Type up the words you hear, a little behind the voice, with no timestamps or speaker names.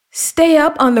Stay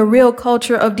up on the real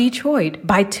culture of Detroit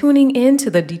by tuning in to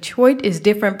the Detroit is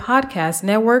Different podcast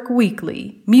network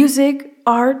weekly. Music,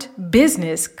 art,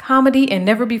 business, comedy, and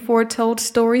never-before-told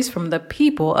stories from the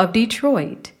people of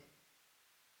Detroit.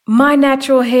 My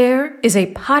Natural Hair is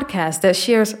a podcast that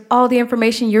shares all the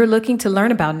information you're looking to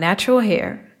learn about natural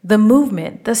hair, the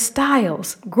movement, the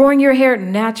styles, growing your hair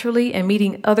naturally, and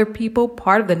meeting other people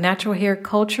part of the natural hair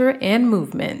culture and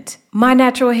movement. My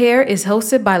Natural Hair is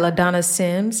hosted by LaDonna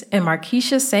Sims and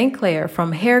Markeisha St. Clair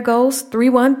from Hair Goals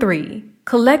 313.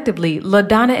 Collectively,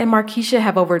 LaDonna and Markeisha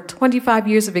have over 25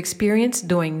 years of experience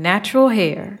doing natural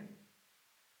hair.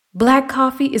 Black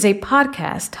Coffee is a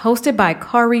podcast hosted by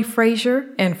Kari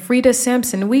Frazier and Frida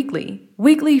Sampson weekly.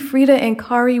 Weekly, Frida and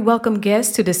Kari welcome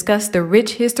guests to discuss the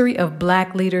rich history of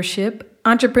Black leadership,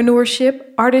 entrepreneurship,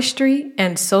 artistry,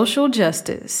 and social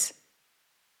justice.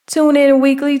 Tune in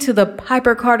weekly to the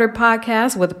Piper Carter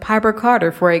podcast with Piper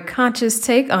Carter for a conscious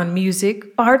take on music,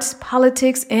 arts,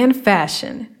 politics, and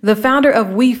fashion. The founder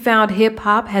of We Found Hip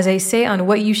Hop has a say on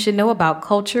what you should know about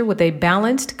culture with a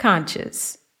balanced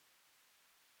conscience.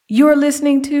 You're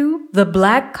listening to the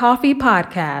Black Coffee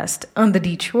Podcast on the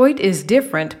Detroit is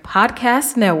Different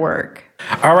podcast network.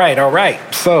 All right.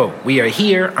 So we are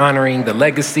here honoring the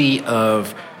legacy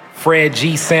of Fred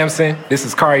G. Sampson. This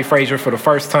is Kari Frazier for the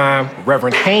first time.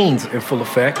 Reverend Haynes in full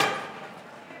effect.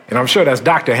 And I'm sure that's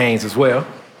Dr. Haynes as well.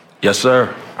 Yes,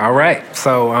 sir. All right.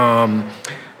 So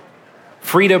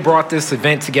Frida brought this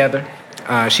event together.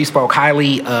 She spoke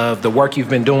highly of the work you've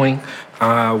been doing.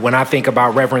 When I think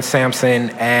about Reverend Sampson,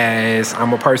 as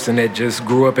I'm a person that just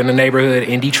grew up in the neighborhood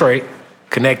in Detroit,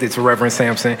 connected to Reverend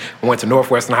Sampson, I went to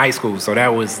Northwestern High School, so that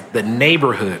was the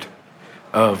neighborhood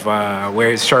of where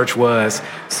his church was.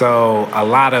 So a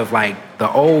lot of like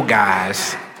the old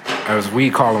guys, as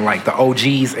we call them, like the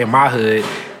OGs in my hood,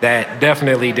 that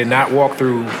definitely did not walk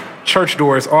through church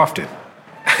doors often,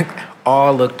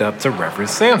 all looked up to Reverend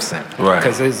Sampson. Right.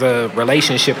 Because his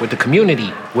relationship with the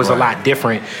community was a lot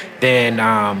different than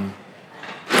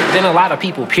a lot of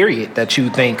people, period, that you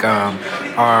think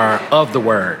are of the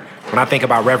word. When I think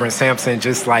about Reverend Sampson,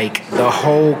 just like the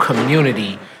whole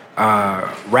community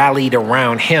rallied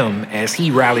around him as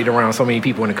he rallied around so many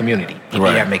people in the community. He'd be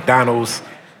at McDonald's,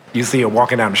 you see him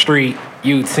walking down the street,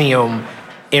 you'd see him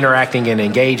interacting and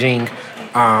engaging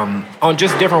on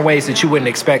just different ways that you wouldn't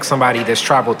expect somebody that's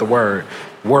traveled the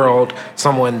world,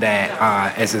 someone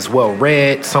that is well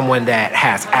read, someone that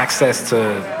has access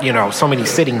to, so many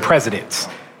sitting presidents.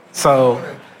 So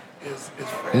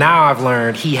now I've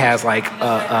learned he has like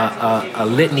a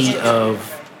litany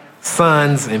of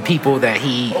sons and people that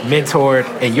he mentored,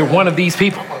 and you're one of these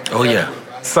people. Oh, yeah.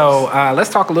 So let's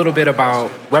talk a little bit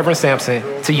about Reverend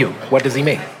Sampson to you. What does he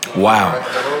mean? Wow.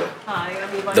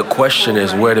 The question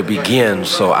is where to begin,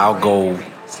 so I'll go,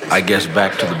 I guess,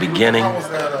 back to the beginning.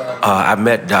 I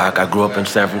met Doc. I grew up in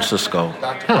San Francisco,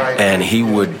 and he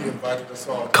would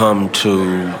come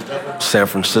to San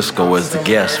Francisco as the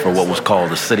guest for what was called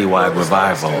the Citywide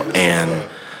Revival. And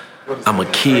I'm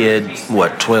a kid,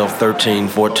 12, 13,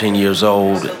 14 years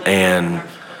old, and,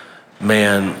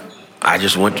 man, I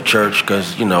just went to church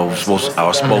because, I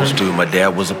was supposed to. My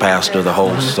dad was a pastor, the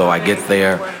host, so I get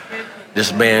there.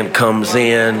 This man comes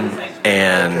in,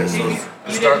 and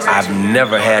I've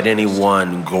never had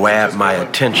anyone grab my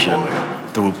attention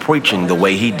through preaching the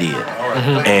way he did.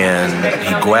 And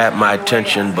he grabbed my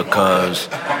attention because,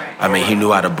 he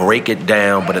knew how to break it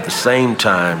down, but at the same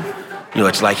time,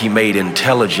 it's like he made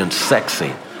intelligence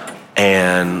sexy.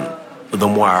 And the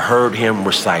more I heard him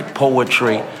recite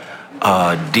poetry,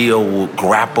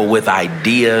 grapple with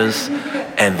ideas,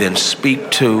 and then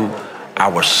speak to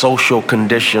our social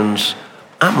conditions,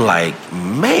 I'm like,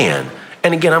 man.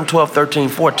 And again, I'm 12, 13,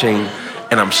 14,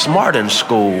 and I'm smart in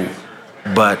school,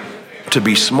 but to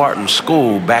be smart in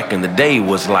school back in the day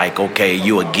was like, okay,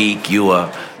 you a geek, you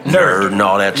a nerd, and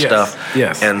all that stuff.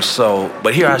 Yes. And so,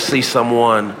 but here I see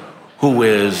someone who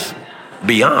is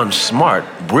beyond smart,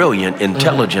 brilliant,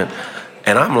 intelligent,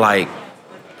 and I'm like,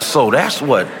 so that's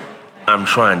what I'm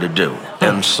trying to do.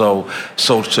 And so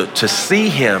to see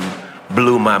him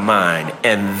blew my mind.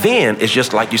 And then it's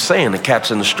just like you're saying, the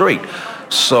cat's in the street.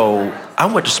 So I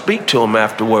went to speak to him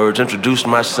afterwards, introduced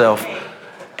myself,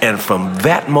 and from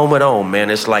that moment on, man,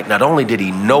 it's like not only did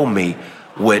he know me,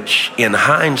 which in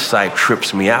hindsight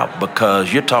trips me out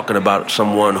because you're talking about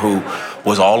someone who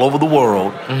was all over the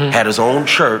world, had his own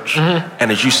church, and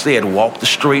as you said, walked the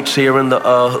streets here in the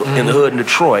hood in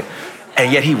Detroit,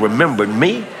 and yet he remembered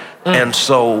me. And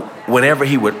so whenever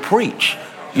he would preach,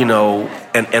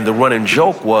 and the running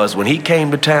joke was when he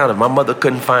came to town, if my mother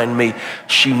couldn't find me,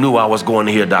 she knew I was going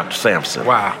to hear Dr. Sampson.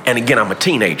 Wow. And again, I'm a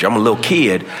teenager. I'm a little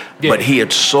kid, but he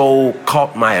had so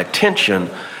caught my attention.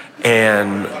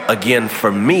 And again,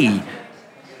 for me,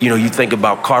 you think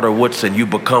about Carter Woodson, you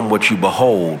become what you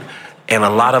behold. And a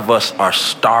lot of us are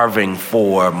starving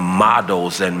for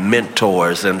models and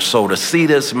mentors. And so to see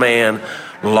this man,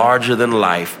 larger than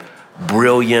life,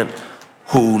 brilliant,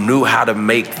 who knew how to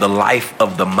make the life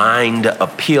of the mind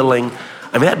appealing,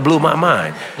 that blew my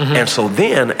mind. Mm-hmm. And so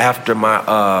then after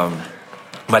my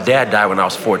dad died when I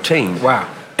was 14.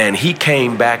 Wow. And he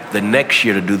came back the next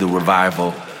year to do the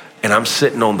revival. And I'm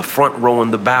sitting on the front row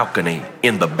in the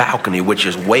balcony, which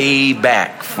is way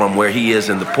back from where he is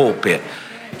in the pulpit.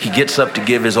 He gets up to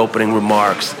give his opening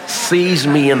remarks, sees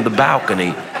me in the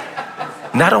balcony.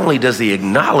 Not only does he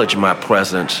acknowledge my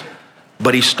presence,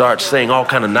 but he starts saying all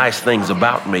kind of nice things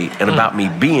about me and about me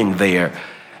being there.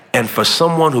 And for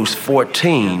someone who's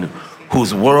 14,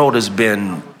 whose world has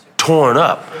been torn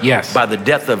up by the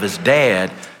death of his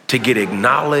dad, to get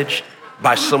acknowledged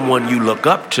by someone you look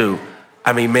up to,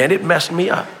 man, it messed me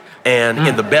up. And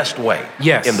in the best way.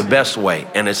 Yes. In the best way.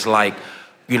 And it's like,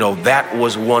 that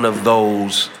was one of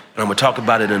those, and I'm going to talk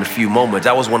about it in a few moments,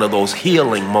 that was one of those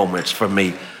healing moments for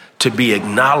me, to be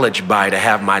acknowledged by, to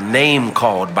have my name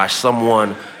called by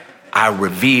someone I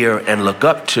revere and look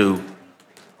up to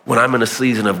when I'm in a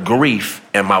season of grief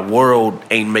and my world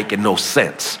ain't making no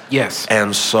sense. Yes.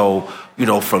 And so,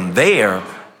 from there,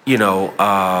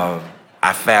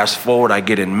 I fast forward, I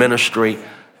get in ministry,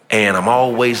 and I'm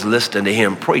always listening to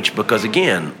him preach because,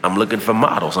 again, I'm looking for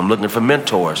models, I'm looking for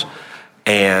mentors.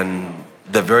 And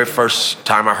the very first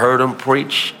time I heard him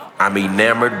preach, I'm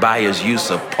enamored by his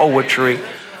use of poetry,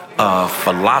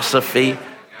 philosophy,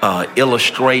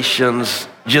 illustrations,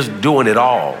 just doing it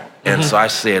all. And so I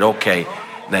said, okay,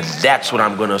 now that's what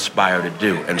I'm going to aspire to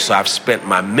do. And so I've spent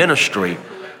my ministry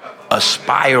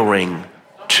aspiring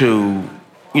to,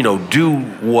 do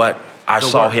what I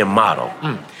saw him model.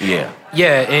 Yeah.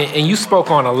 Yeah, and you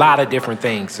spoke on a lot of different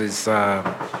things. It's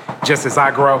just as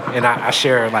I grow, and I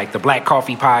share like the Black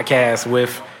Coffee podcast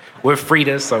with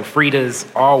Frida. So Frida's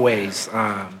always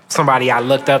somebody I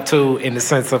looked up to in the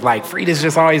sense of like Frida's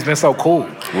just always been so cool.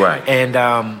 Right. And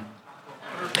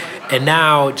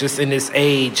now just in this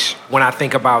age, when I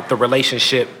think about the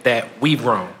relationship that we've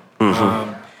grown,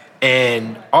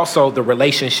 and also the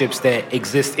relationships that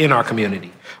exist in our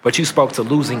community. But you spoke to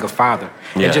losing a father,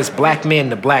 and just black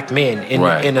men to black men in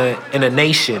a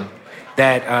nation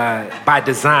that by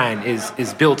design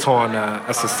is built on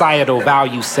a societal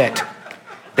value set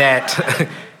that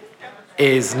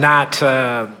is not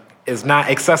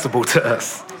accessible to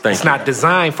us. It's not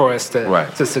designed for us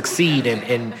to succeed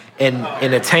and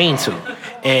attain to.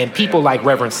 And people like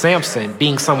Reverend Sampson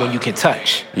being someone you can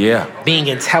touch, being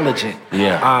intelligent,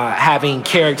 having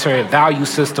character and value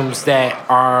systems that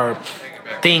are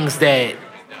things that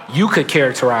you could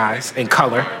characterize and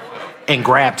color and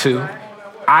grab to.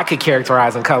 I could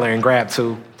characterize and color and grab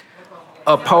to.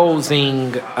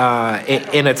 Opposing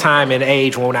in a time and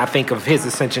age when I think of his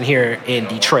ascension here in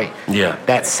Detroit.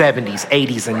 That 70s,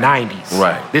 80s, and 90s.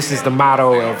 Right. This is the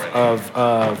motto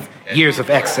of years of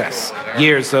excess,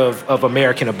 years of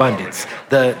American abundance.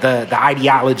 The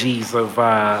ideologies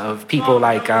of people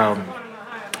like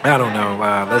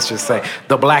let's just say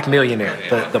the black millionaire,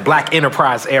 the black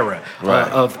enterprise era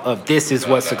of this is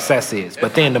what success is.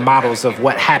 But then the models of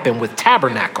what happened with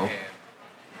Tabernacle,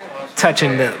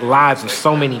 touching the lives of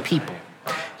so many people.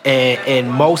 And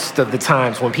most of the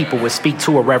times when people would speak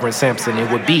to a Reverend Sampson,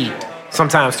 it would be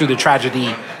sometimes through the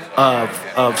tragedy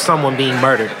of someone being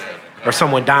murdered or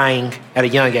someone dying at a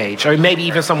young age, or maybe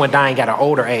even someone dying at an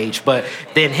older age, but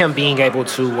then him being able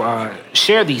to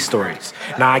share these stories.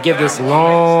 Now, I give this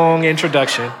long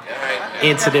introduction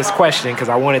into this question because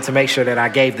I wanted to make sure that I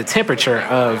gave the temperature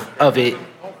of it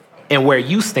and where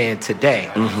you stand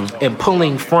today, and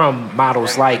pulling from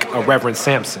models like a Reverend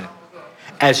Sampson.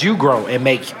 As you grow and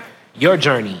make your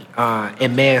journey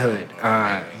in manhood,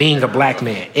 being a black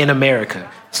man in America,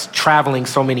 traveling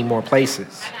so many more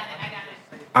places,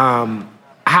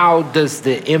 how does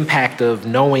the impact of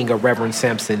knowing a Reverend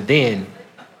Sampson then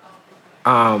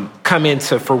come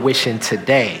into fruition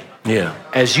today?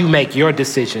 As you make your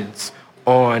decisions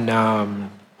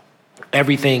on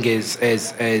everything is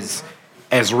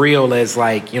as real as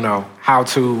how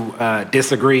to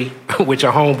disagree with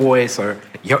your homeboys or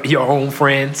your own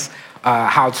friends,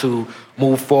 how to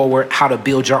move forward, how to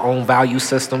build your own value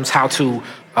systems, how to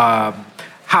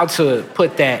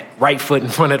put that right foot in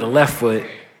front of the left foot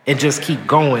and just keep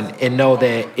going and know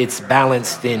that it's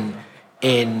balanced in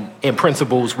in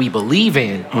principles we believe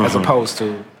in, as opposed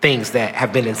to things that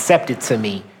have been incepted to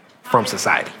me from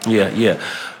society. Yeah.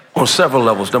 On several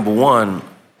levels. Number one,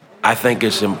 I think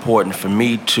it's important for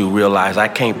me to realize I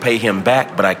can't pay him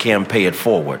back, but I can pay it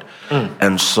forward.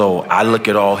 And so I look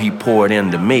at all he poured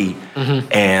into me,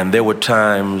 and there were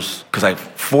times, because I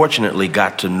fortunately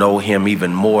got to know him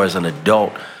even more as an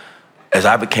adult, as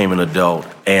I became an adult,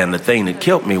 and the thing that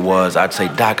killed me was I'd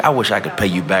say, Doc, I wish I could pay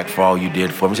you back for all you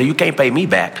did for me. He said, you can't pay me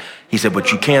back. He said,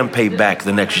 but you can pay back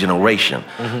the next generation.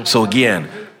 So again,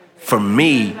 for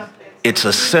me, it's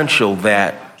essential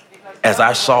that as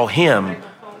I saw him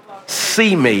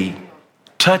see me,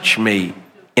 touch me,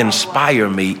 inspire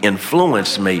me,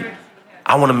 influence me,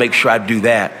 I want to make sure I do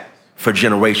that for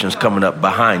generations coming up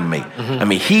behind me. I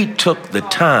mean, he took the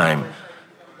time,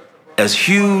 as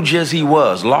huge as he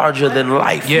was, larger than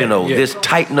life, this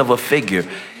titan of a figure,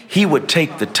 he would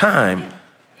take the time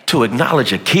to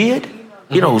acknowledge a kid,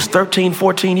 who's 13,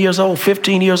 14 years old,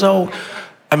 15 years old.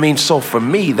 I mean, so for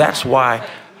me, that's why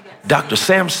Dr.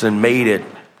 Sampson made it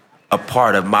a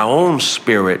part of my own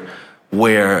spirit,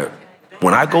 where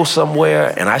when I go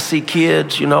somewhere and I see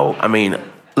kids,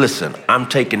 listen, I'm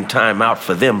taking time out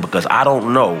for them, because I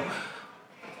don't know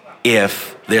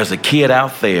if there's a kid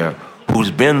out there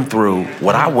who's been through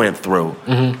what I went through,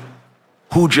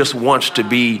 who just wants to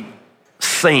be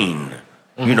seen,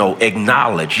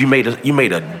 acknowledged. You made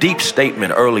a deep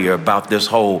statement earlier about this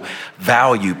whole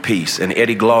value piece, and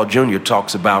Eddie Glaude Jr.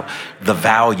 talks about the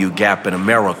value gap in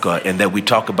America, and that we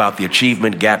talk about the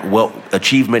achievement gap,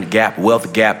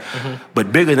 wealth gap,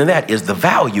 but bigger than that is the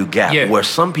value gap, where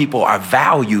some people are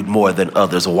valued more than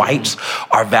others. Whites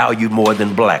are valued more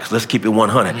than blacks. Let's keep it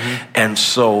 100. And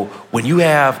so when you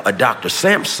have a Dr.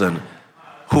 Sampson,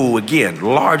 who again,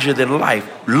 larger than life,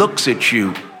 looks at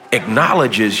you,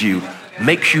 acknowledges you,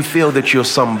 makes you feel that you're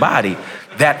somebody,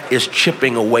 that is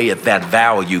chipping away at that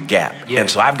value gap. And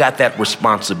so I've got that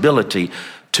responsibility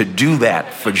to do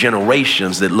that for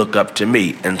generations that look up to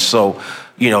me. And so,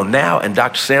 now, and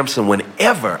Dr. Sampson,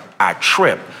 whenever I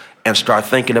trip and start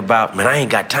thinking about, man, I ain't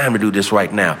got time to do this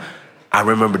right now, I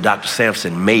remember Dr.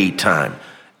 Sampson made time.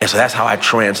 And so that's how I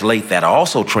translate that. I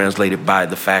also translate it by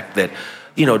the fact that,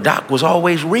 Doc was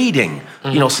always reading,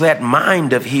 so that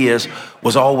mind of his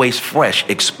was always fresh,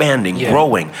 expanding,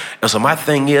 growing. And so my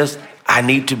thing is, I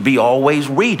need to be always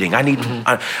reading. I need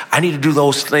to do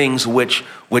those things which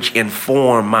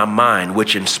inform my mind,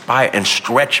 which inspire and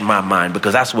stretch my mind,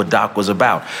 because that's what Doc was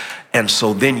about. And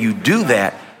so then you do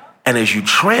that, and as you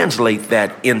translate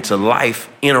that into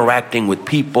life, interacting with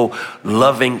people,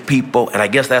 loving people, and I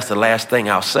guess that's the last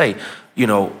thing I'll say,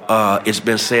 it's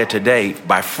been said today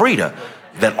by Frida,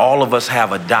 that all of us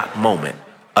have a Doc moment,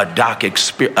 a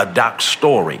Doc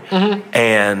story.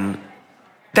 And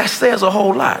that says a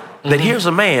whole lot. That here's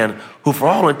a man who, for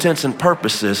all intents and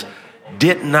purposes,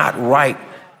 did not write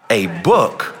a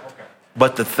book,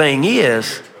 but the thing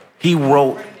is, he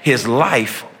wrote his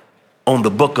life on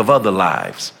the book of other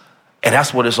lives. And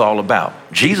that's what it's all about.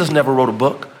 Jesus never wrote a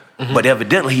book, but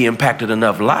evidently he impacted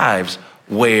enough lives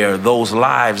where those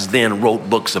lives then wrote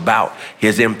books about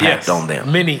his impact on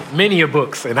them. Many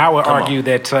books. And I would argue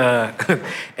that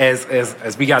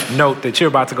as we got the note that you're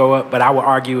about to go up, but I would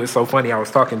argue it's so funny. I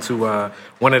was talking to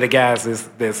one of the guys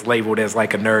that's labeled as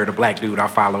like a nerd, a black dude I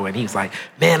follow, and he's like,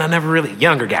 man,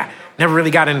 younger guy, never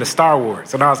really got into Star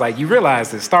Wars. And I was like, you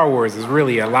realize that Star Wars is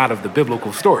really a lot of the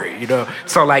biblical story,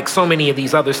 So like so many of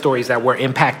these other stories that were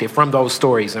impacted from those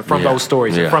stories and from those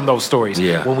stories and from those stories.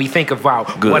 When we think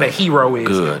about what a hero is,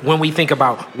 when we think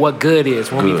about what good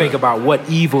is, when we think about what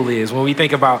evil is, when we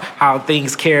think about how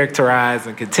things characterize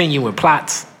and continue in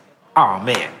plots, oh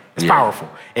man, it's powerful.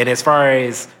 And as far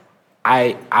as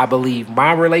I believe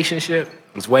my relationship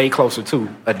is way closer to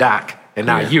a Doc and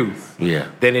not you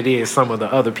than it is some of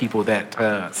the other people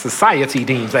that society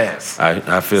deems as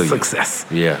I feel success.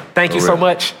 You. Thank you so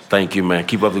much. Thank you, man.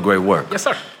 Keep up the great work. Yes,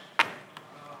 sir.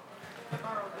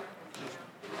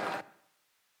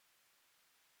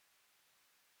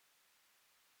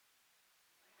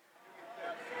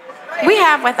 We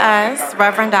have with us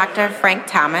Reverend Dr. Frank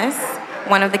Thomas,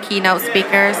 one of the keynote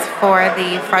speakers for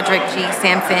the Frederick G.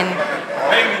 Sampson,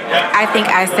 I think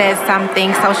I said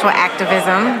something, social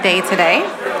activism day today.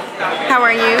 How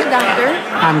are you, Doctor?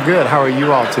 I'm good. How are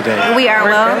you all today? We are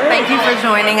well. Thank you for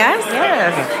joining us.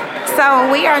 Yes.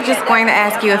 So we are just going to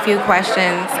ask you a few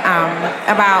questions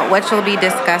about what you'll be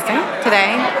discussing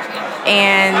today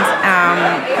and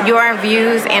your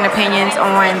views and opinions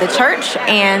on the church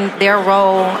and their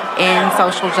role in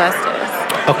social justice.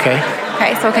 Okay.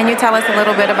 Okay, so can you tell us a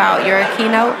little bit about your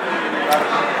keynote?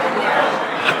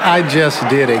 I just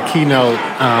did a keynote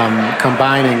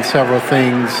combining several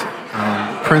things.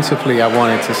 Principally, I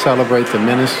wanted to celebrate the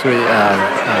ministry of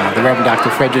the Reverend Dr.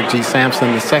 Frederick G. Sampson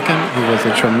II, who was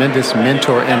a tremendous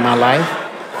mentor in my life.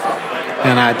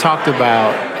 And I talked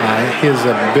about his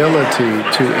ability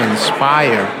to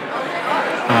inspire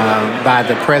by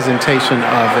the presentation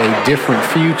of a different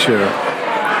future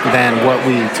than what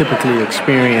we typically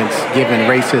experience given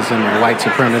racism and white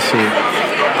supremacy,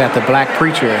 that the black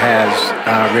preacher has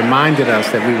reminded us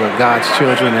that we were God's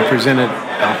children and presented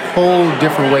a whole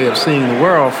different way of seeing the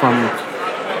world from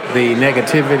the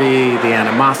negativity, the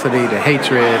animosity, the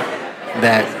hatred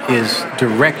that is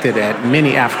directed at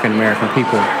many African American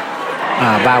people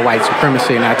by white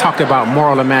supremacy. And I talked about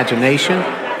moral imagination.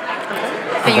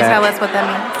 Can you tell us what that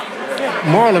means?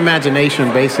 Moral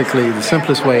imagination, basically, the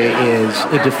simplest way is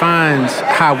it defines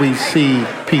how we see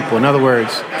people. In other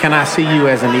words, can I see you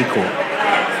as an equal?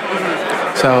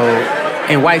 So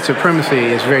in white supremacy,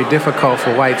 it's very difficult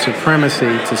for white supremacy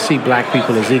to see black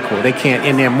people as equal. They can't,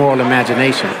 in their moral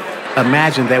imagination,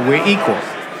 imagine that we're equal.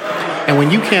 And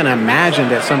when you can't imagine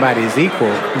that somebody is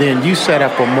equal, then you set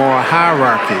up a moral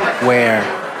hierarchy where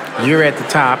you're at the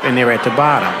top and they're at the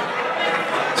bottom.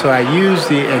 So I use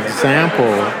the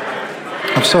example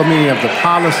of so many of the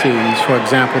policies, for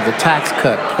example, the tax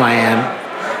cut plan,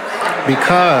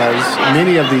 because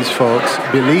many of these folks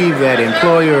believe that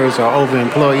employers are over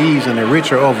employees and the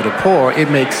rich are over the poor. It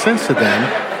makes sense to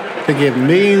them to give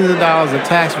millions of dollars of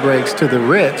tax breaks to the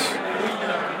rich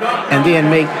and then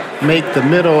make the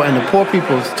middle and the poor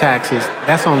people's taxes,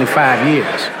 that's only 5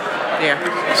 years.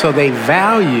 Yeah. So they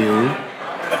value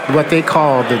what they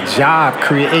call the job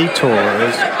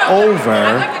creators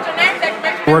over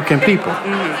working people.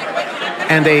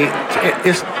 And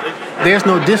there's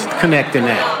no disconnect in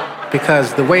that,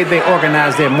 because the way they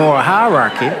organize their moral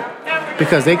hierarchy,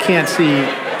 because they can't see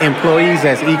employees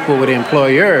as equal with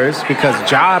employers, because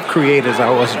job creators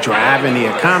are what's driving the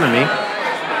economy,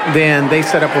 then they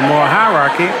set up a moral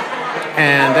hierarchy,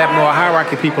 and that moral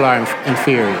hierarchy, people are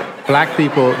inferior. Black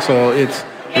people, so it's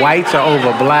whites are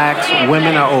over blacks,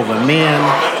 women are over men,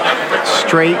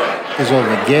 straight is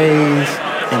over gays,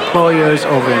 employers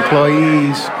over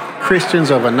employees,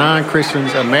 Christians over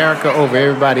non-Christians, America over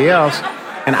everybody else.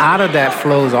 And out of that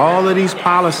flows all of these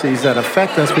policies that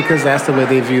affect us because that's the way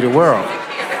they view the world.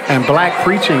 And black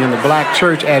preaching in the black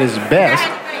church at its best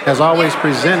has always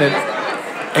presented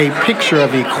a picture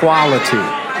of equality.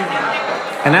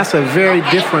 And that's a very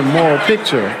different moral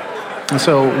picture. And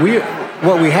so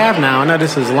what we have now, I know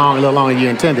this is a little longer than you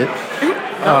intended.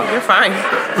 No, you're fine.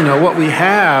 What we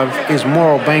have is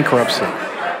moral bankruptcy.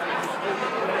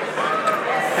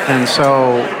 And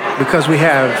so, because we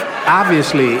have,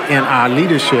 obviously, in our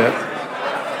leadership,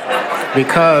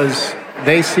 because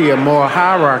they see a moral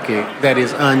hierarchy that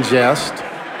is unjust,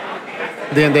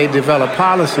 then they develop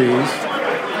policies,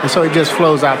 and so it just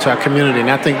flows out to our community. And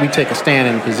I think we take a stand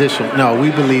in a position. No,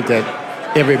 we believe that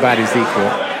everybody's equal.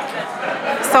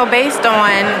 So based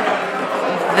on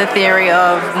the theory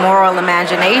of moral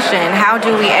imagination, how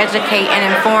do we educate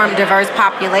and inform diverse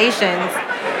populations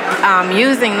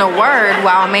using the word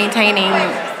while maintaining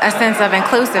a sense of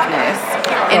inclusiveness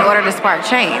in order to spark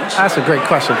change? That's a great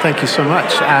question. Thank you so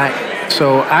much.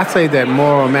 So I say that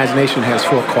moral imagination has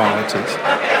 4 qualities.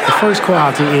 The first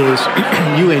quality is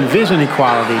you envision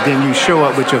equality, then you show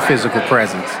up with your physical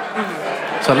presence.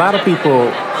 So a lot of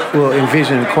people will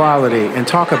envision equality and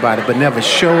talk about it, but never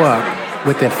show up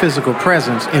with their physical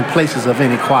presence in places of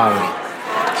inequality.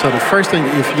 So the first thing,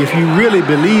 if you really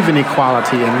believe in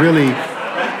equality and really,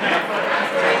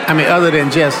 other than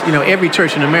just, every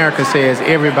church in America says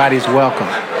everybody's welcome.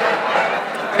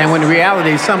 And when in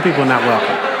reality, some people are not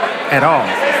welcome at all.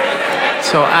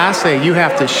 So I say you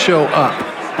have to show up.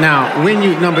 Now,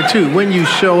 number 2, when you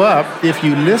show up, if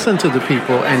you listen to the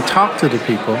people and talk to the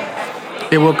people,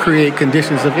 it will create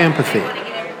conditions of empathy.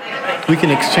 We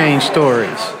can exchange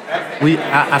stories.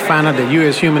 I find out that you're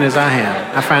as human as I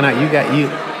am. I find out you got you.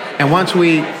 And once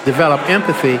we develop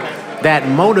empathy, that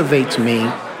motivates me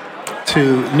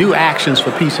to new actions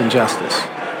for peace and justice.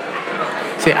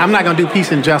 See, I'm not going to do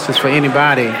peace and justice for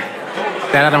anybody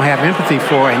that I don't have empathy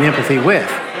for and empathy with.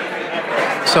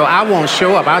 So I won't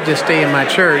show up. I'll just stay in my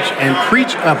church and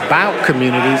preach about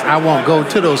communities. I won't go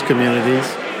to those communities.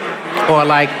 Or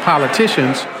like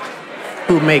politicians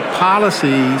who make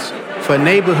policies for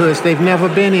neighborhoods they've never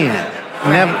been in.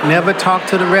 Never talk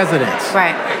to the residents.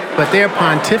 Right. But they're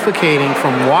pontificating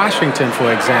from Washington,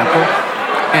 for example,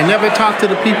 and never talk to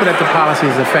the people that the policy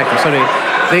is affecting. So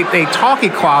they talk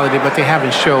equality, but they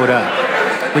haven't showed up.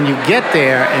 When you get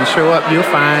there and show up, you'll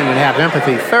find and have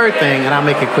empathy. Third thing, and I'll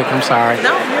make it quick, I'm sorry.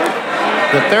 No.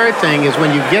 The third thing is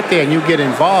when you get there and you get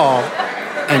involved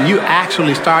and you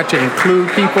actually start to include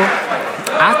people,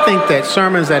 I think that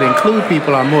sermons that include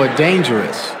people are more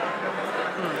dangerous.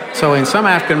 So in some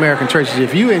African American churches,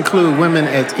 if you include women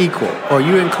as equal, or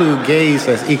you include gays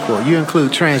as equal, you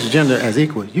include transgender as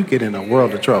equal, you get in a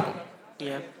world of trouble.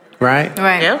 Yeah. Right?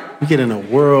 Right. Yep. You get in a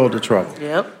world of trouble.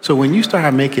 Yep. So when you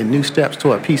start making new steps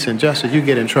toward peace and justice, you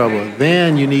get in trouble.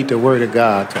 Then you need the word of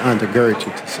God to undergird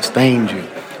you, to sustain you.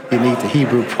 You need the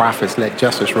Hebrew prophets, let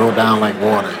justice roll down like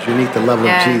waters. You need the love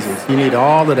of Jesus. You need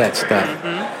all of that stuff.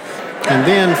 And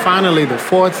then finally, the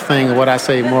fourth thing of what I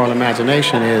say moral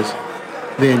imagination is,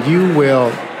 then you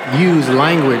will use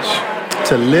language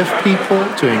to lift people,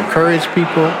 to encourage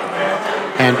people,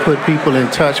 and put people in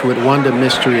touch with wonder,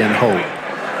 mystery, and hope.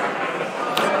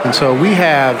 And so we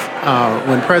have,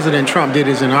 when President Trump did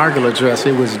his inaugural address,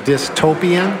 it was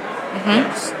dystopian.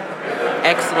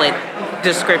 Excellent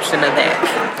description of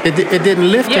that. It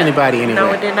didn't lift anybody anywhere.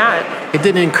 No, it did not. It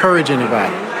didn't encourage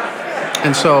anybody.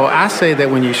 And so I say that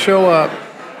when you show up,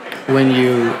 when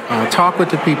you talk with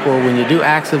the people, when you do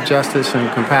acts of justice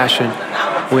and compassion,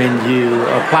 when you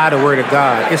apply the word of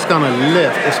God, it's going to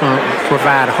lift, it's going to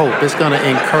provide hope, it's going to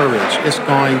encourage, it's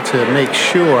going to make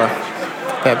sure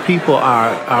that people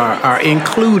are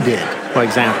included, for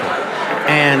example.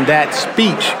 And that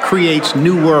speech creates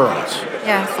new worlds.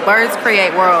 Yes, words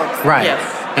create worlds. Right. Yes.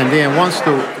 And then once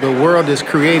the world is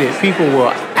created, people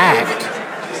will act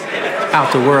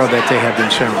out the world that they have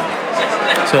been shown.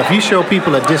 So if you show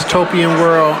people a dystopian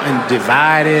world and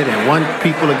divided and one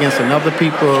people against another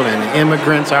people and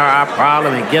immigrants are our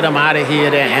problem and get them out of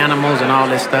here, they're animals and all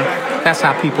this stuff, that's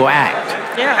how people act.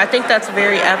 Yeah, I think that's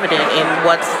very evident in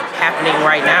what's happening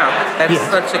right now. That's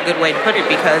such a good way to put it,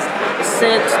 because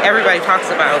since everybody talks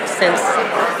about since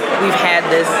we've had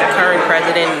this current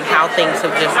president and how things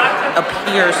have just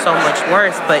appeared so much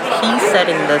worse, but he's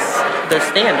setting the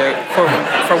standard for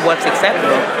what's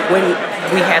acceptable. When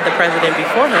we had the president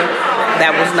before him,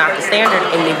 that was not the standard,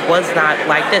 and it was not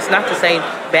like this. Not to say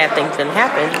bad things didn't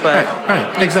happen, but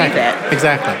right. Exactly. See that.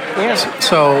 Exactly. Yeah.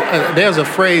 So there's a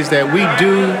phrase that we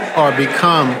do or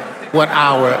become what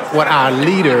our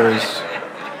leaders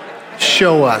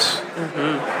show us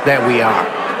that we are.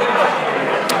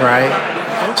 Right.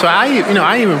 So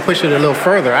I even push it a little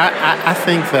further. I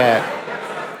think that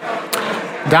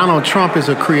Donald Trump is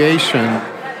a creation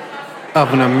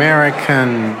of an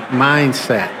American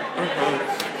mindset.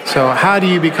 So how do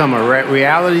you become a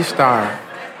reality star,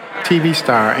 TV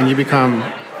star, and you become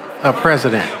a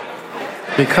president?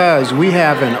 Because we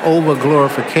have an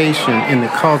over-glorification in the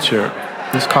culture,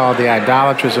 it's called the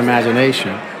idolatrous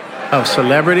imagination, of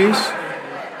celebrities.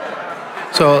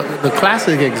 So the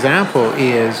classic example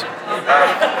is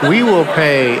we will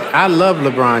pay, I love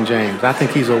LeBron James. I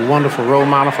think he's a wonderful role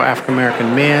model for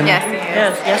African-American men. Yes, he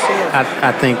is. Yes, he is.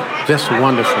 I think just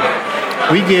wonderful.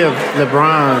 We give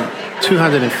LeBron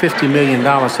 $250 million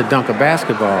to dunk a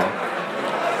basketball,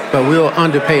 but we'll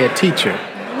underpay a teacher.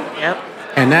 Yep.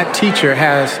 And that teacher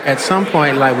has, at some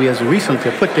point, like we as recently,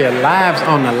 put their lives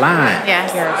on the line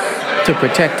to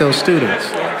protect those students.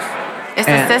 It's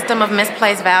a system of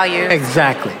misplaced values.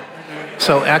 Exactly.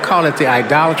 So I call it the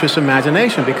idolatrous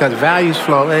imagination, because values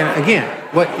flow. And again,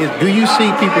 do you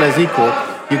see people as equal?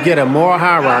 You get a moral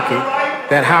hierarchy.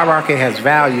 That hierarchy has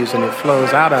values, and it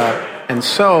flows out of. And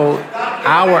so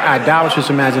our idolatrous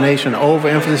imagination,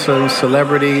 overemphasis on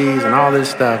celebrities and all this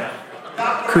stuff,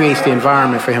 creates the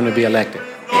environment for him to be elected.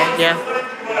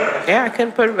 Yeah, I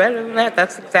couldn't put it better than that.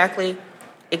 That's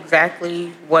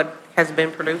exactly what has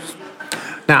been produced.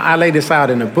 Now, I lay this out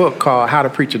in a book called How to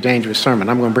Preach a Dangerous Sermon.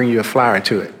 I'm going to bring you a flyer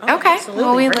to it. Okay. Absolutely.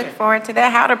 Well, we look forward to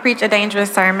that. How to Preach a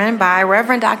Dangerous Sermon by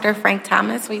Reverend Dr. Frank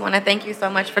Thomas. We want to thank you so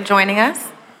much for joining us.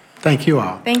 Thank you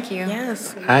all. Thank you.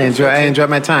 Yes. I enjoyed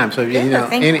my time. So,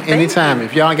 anytime,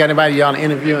 if y'all ain't got anybody y'all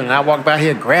interview and I walk by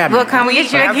here, grab me. We'll come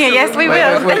get you again. Yes, we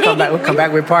will. We'll come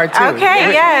back with part 2.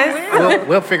 Okay, yes.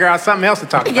 We'll figure out something else to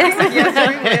talk about.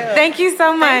 Yes. Thank you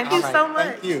so much. Thank you so much.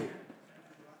 Thank you.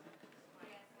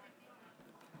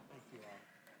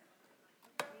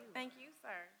 Thank you, sir.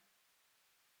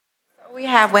 So we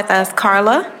have with us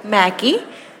Carla Mackey,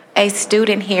 a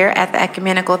student here at the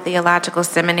Ecumenical Theological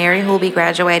Seminary who will be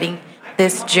graduating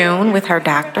this June with her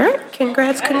doctorate.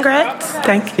 Congrats.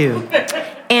 Thank you.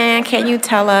 And can you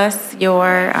tell us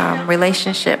your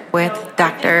relationship with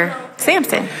Dr.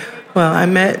 Sampson? Well, I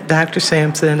met Dr.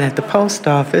 Sampson at the post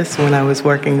office when I was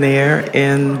working there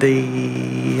in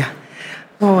the,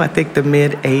 I think the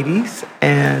mid-'80s.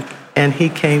 And he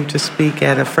came to speak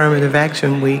at Affirmative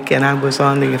Action Week, and I was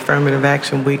on the Affirmative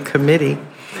Action Week committee.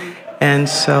 And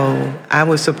so I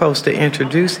was supposed to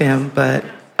introduce him, but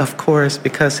of course,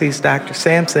 because he's Dr.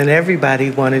 Sampson,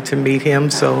 everybody wanted to meet him,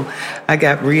 so I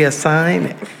got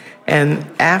reassigned. And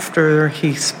after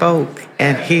he spoke,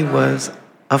 and he was,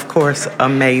 of course,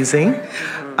 amazing,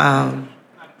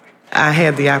 I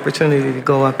had the opportunity to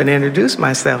go up and introduce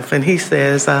myself. And he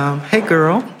says, hey,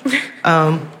 girl,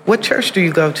 what church do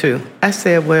you go to? I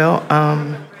said, well,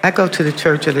 I go to the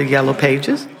Church of the Yellow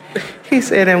Pages. He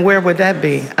said, and where would that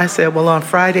be? I said, well, on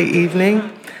Friday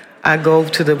evening, I go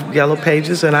to the Yellow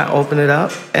Pages and I open it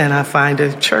up and I find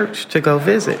a church to go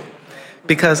visit.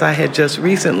 Because I had just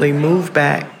recently moved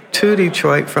back to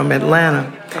Detroit from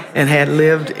Atlanta and had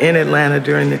lived in Atlanta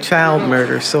during the child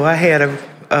murder. So I had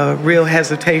a real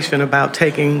hesitation about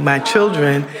taking my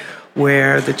children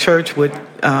where the church would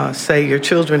say your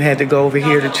children had to go over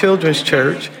here to children's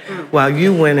church while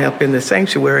you went up in the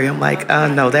sanctuary. I'm like,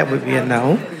 no, that would be a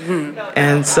no.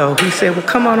 And so he said, well,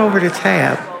 come on over to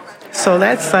Tab. So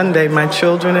that Sunday, my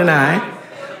children and I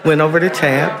went over to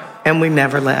Tab, and we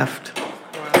never left.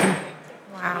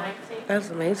 Wow, that's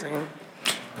amazing.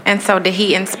 And so did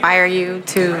he inspire you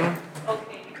to...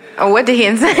 Oh, what did he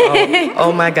inspire?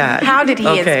 Oh my God. How did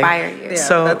he inspire you?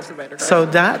 Yeah, so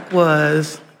Doc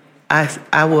was,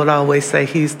 I would always say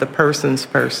he's the person's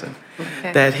person.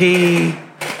 Okay. That he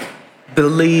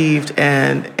believed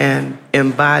and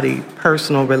embodied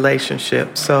personal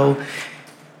relationships. So,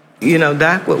 you know,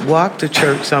 Doc would walk to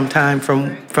church sometime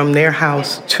from their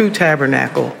house to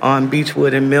Tabernacle on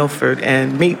Beechwood and Milford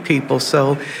and meet people.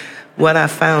 So what I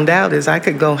found out is I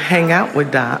could go hang out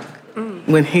with Doc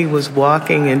when he was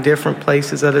walking in different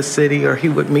places of the city, or he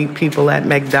would meet people at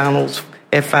McDonald's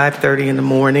at 5:30 in the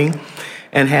morning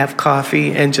and have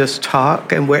coffee and just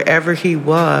talk. And wherever he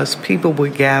was, people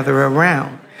would gather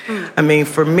around. I mean,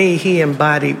 for me, he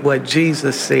embodied what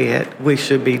Jesus said we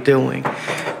should be doing.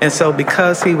 And so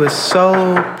because he was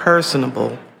so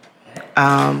personable,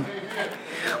 I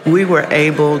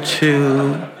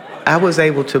was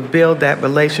able to build that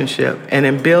relationship. And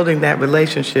in building that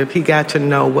relationship, he got to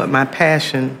know what my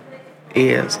passion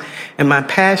is. And my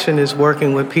passion is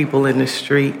working with people in the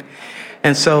street.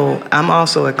 And so I'm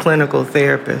also a clinical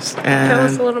therapist. And tell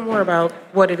us a little more about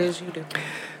what it is you do.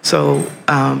 So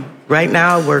right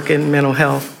now I work in mental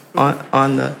health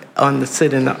on the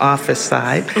sit in the office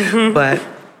side. But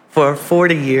for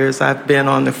 40 years, I've been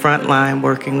on the front line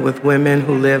working with women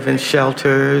who live in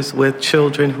shelters, with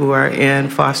children who are in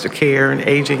foster care and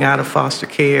aging out of foster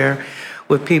care,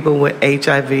 with people with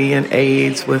HIV and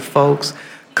AIDS, with folks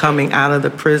coming out of the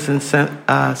prison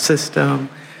system,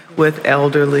 with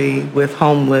elderly, with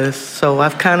homeless. So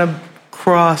I've kind of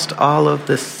crossed all of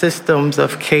the systems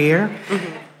of care.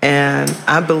 And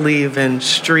I believe in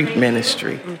street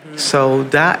ministry. So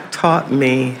that taught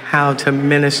me how to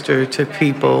minister to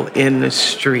people in the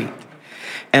street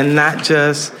and not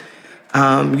just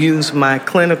use my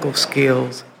clinical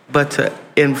skills, but to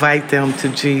invite them to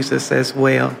Jesus as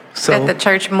well. So that the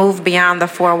church move beyond the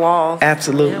four walls.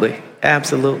 Absolutely,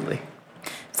 absolutely.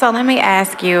 So let me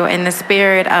ask you, in the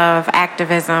spirit of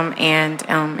activism and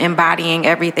embodying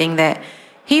everything that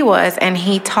he was and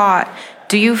he taught,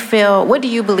 what do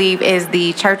you believe is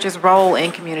the church's role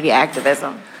in community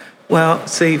activism? Well,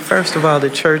 see, first of all, the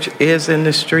church is in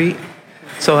the street.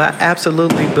 So I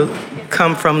absolutely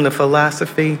come from the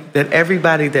philosophy that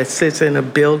everybody that sits in a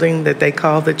building that they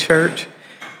call the church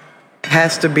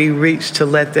has to be reached to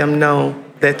let them know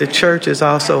that the church is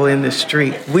also in the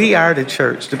street. We are the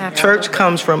church. The church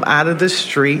comes from out of the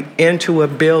street into a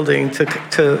building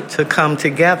to come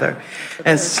together.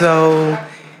 And so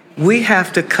we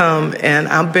have to come, and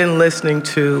I've been listening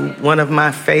to one of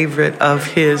my favorite of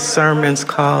his sermons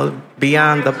called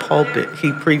Beyond the Pulpit.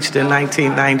 He preached in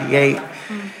 1998,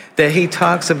 that he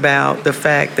talks about the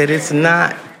fact that it's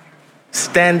not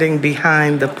standing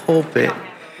behind the pulpit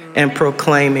and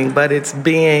proclaiming, but it's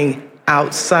being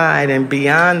outside and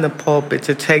beyond the pulpit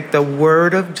to take the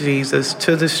word of Jesus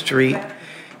to the street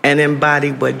and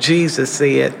embody what Jesus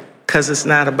said, because it's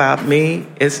not about me,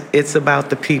 it's about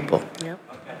the people.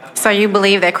 So you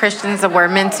believe that Christians were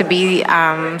meant to be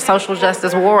social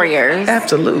justice warriors?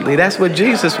 Absolutely. That's what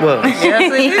Jesus was.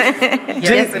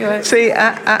 Yes, he was. See,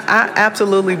 I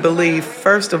absolutely believe,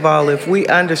 first of all, if we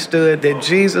understood that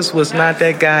Jesus was not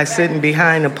that guy sitting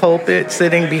behind the pulpit,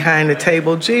 sitting behind the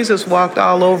table, Jesus walked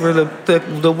all over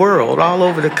the world, all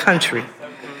over the country.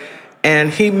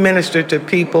 And he ministered to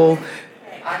people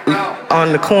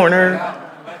on the corner,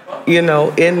 in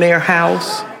their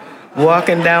house,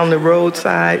 walking down the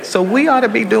roadside. So we ought to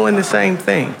be doing the same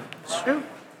thing. It's true.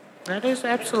 That is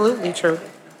absolutely true.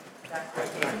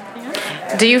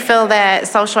 Do you feel that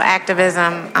social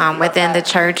activism within the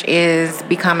church is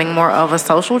becoming more of a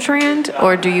social trend,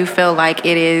 or do you feel like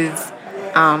it is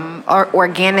or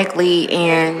organically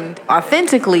and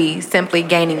authentically simply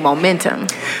gaining momentum?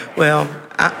 Well,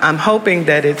 I'm hoping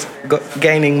that it's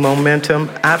gaining momentum.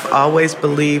 I've always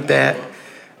believed that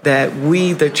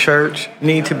we, the church,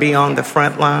 need to be on the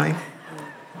front line.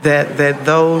 That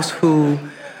those who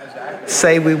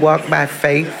say we walk by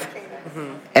faith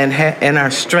and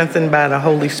are strengthened by the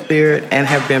Holy Spirit and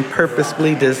have been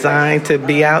purposely designed to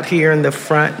be out here in the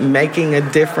front, making a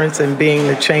difference and being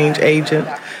the change agent,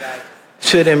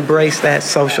 should embrace that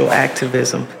social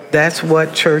activism. That's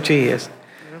what church is.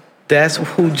 That's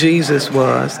who Jesus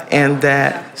was. And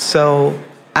so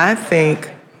I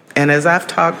think, and as I've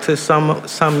talked to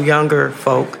some younger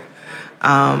folk,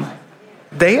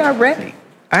 they are ready.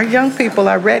 Our young people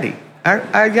are ready.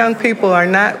 Our young people are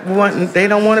not they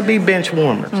don't want to be bench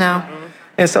warmers. No.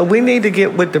 And so we need to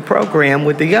get with the program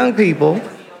with the young people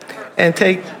and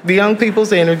take the young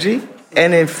people's energy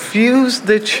and infuse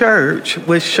the church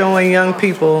with showing young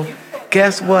people,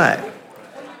 guess what?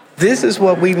 This is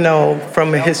what we know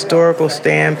from a historical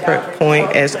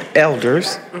standpoint as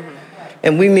elders.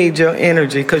 And we need your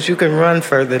energy because you can run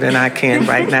further than I can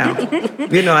right now.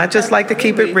 I just like to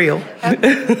keep it real.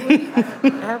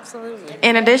 Absolutely.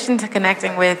 In addition to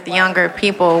connecting with younger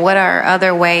people, what are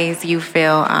other ways you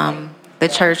feel the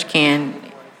church can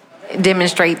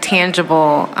demonstrate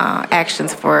tangible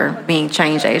actions for being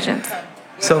change agents?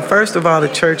 So first of all, the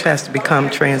church has to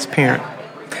become transparent.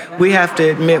 We have to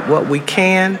admit what we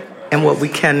can and what we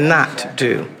cannot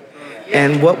do.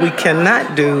 And what we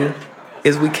cannot do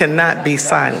is we cannot be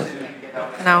silent.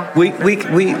 No.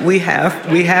 We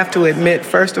have to admit,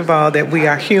 first of all, that we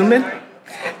are human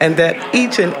and that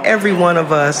each and every one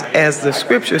of us, as the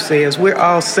scripture says, we're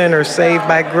all sinners saved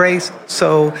by grace.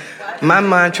 So my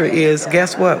mantra is,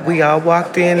 guess what? We all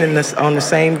walked in on the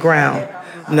same ground.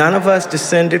 None of us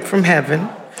descended from heaven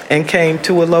and came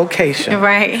to a location.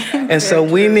 Right. And so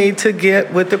we need to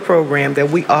get with the program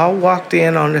that we all walked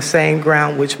in on the same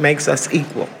ground, which makes us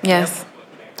equal. Yes.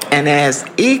 And as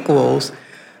equals,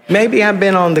 maybe I've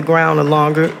been on the ground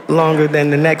longer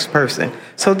than the next person.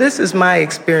 So this is my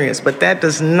experience, but that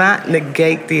does not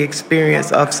negate the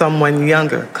experience of someone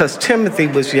younger, because Timothy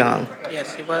was young.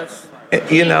 Yes, he was.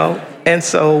 And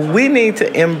so we need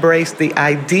to embrace the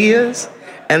ideas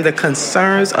and the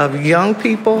concerns of young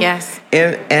people. Yes.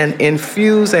 And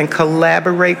infuse and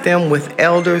collaborate them with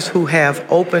elders who have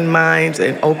open minds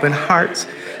and open hearts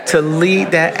to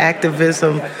lead that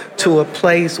activism to a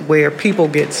place where people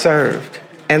get served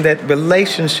and that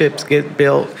relationships get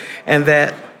built and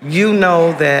that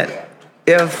that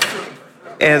if,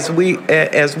 as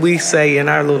we say in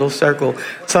our little circle,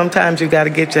 sometimes you got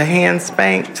to get your hand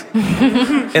spanked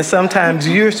and sometimes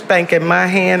you're spanking my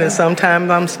hand and sometimes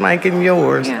I'm spanking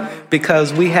yours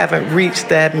because we haven't reached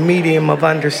that medium of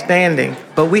understanding.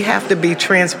 But we have to be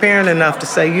transparent enough to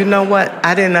say, you know what,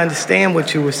 I didn't understand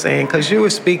what you were saying because you were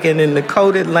speaking in the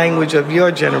coded language of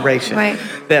your generation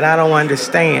that I don't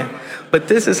understand. But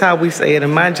this is how we say it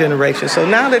in my generation. So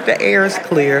now that the air is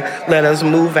clear, let us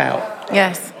move out.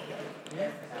 Yes.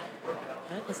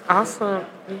 That is awesome.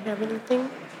 Do you have anything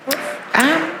else?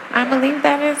 I believe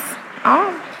that is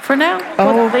all for now.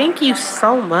 Well, thank you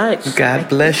so much. God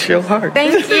bless your heart.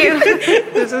 Thank you.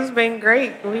 This has been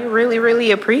great. We really,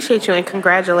 really appreciate you, and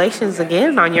congratulations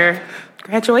again on your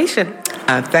graduation.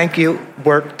 Thank you.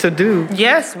 Work to do.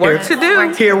 Yes, work to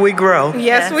do. Here we grow.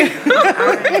 Yes, we.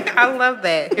 I love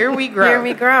that. Here we grow. Here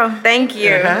we grow. Thank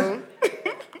you. Uh-huh.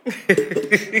 Thank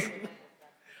you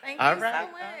so much.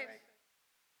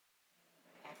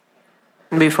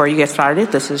 Before you get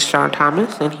started, this is Sean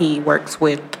Thomas, and he works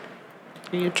with.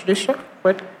 Can you introduce yourself?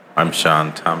 What? I'm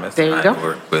Sean Thomas. There you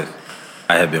go.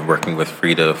 I have been working with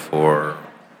Frida for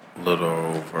a little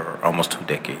over almost 2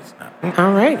 decades now.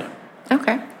 All right.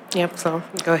 Okay. Yep. So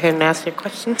go ahead and ask your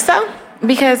question. So,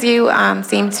 because you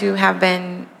seem to have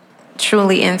been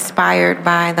truly inspired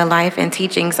by the life and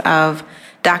teachings of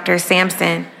Dr.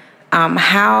 Sampson,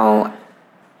 how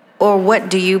or what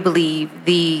do you believe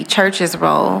the church's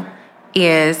role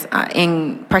is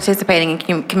in participating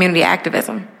in community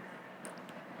activism?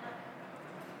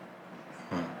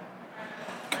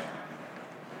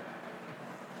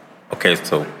 Okay,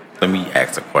 so let me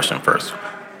ask a question first.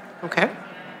 Okay.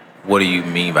 What do you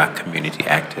mean by community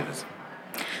activism?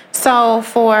 So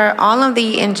for all of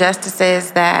the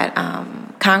injustices that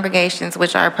congregations,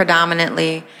 which are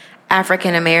predominantly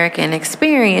African American,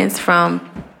 experience, from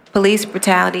police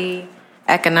brutality,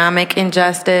 economic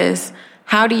injustice,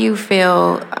 how do you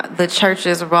feel the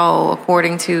church's role,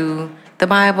 according to the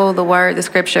Bible, the Word, the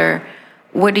Scripture,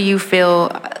 what do you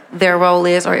feel their role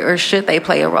is, or should they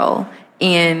play a role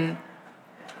in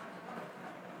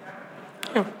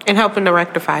And helping to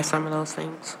rectify some of those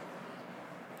things.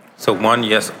 So one,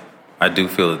 yes, I do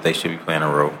feel that they should be playing a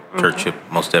role. Church should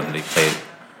most definitely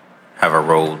have a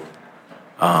role.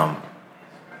 I'm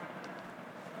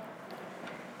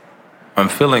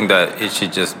feeling that it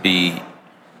should just be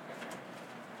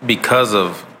because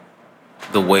of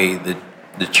the way that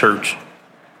the church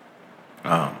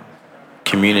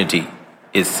community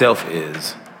itself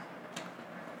is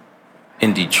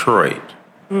in Detroit,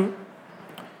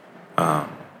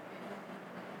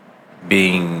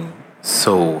 being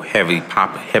so heavily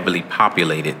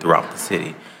populated throughout the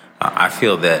city. I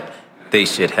feel that they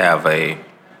should have a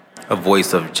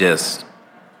voice of just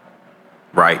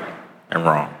right and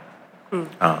wrong.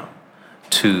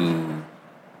 To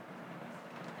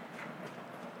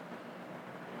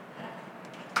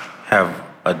have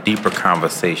a deeper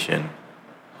conversation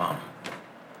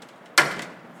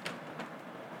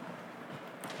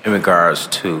in regards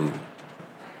to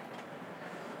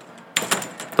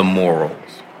the morals.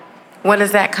 What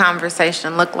does that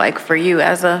conversation look like for you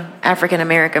as a African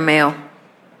American male?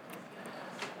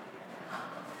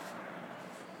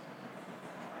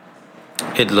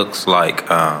 It looks like,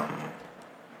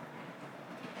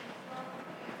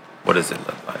 what does it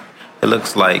look like? It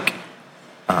looks like,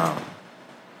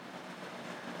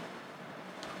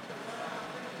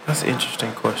 that's an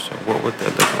interesting question. What would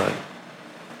that look like?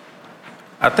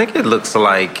 I think it looks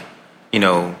like,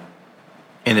 in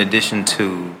addition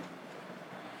to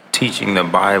teaching the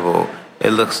Bible,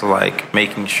 it looks like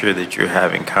making sure that you're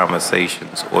having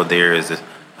conversations, or there is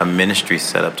a ministry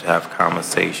set up to have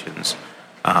conversations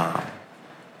about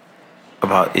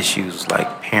issues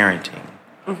like parenting.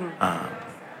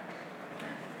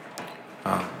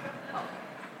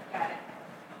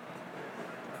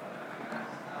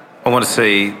 I want to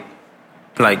say,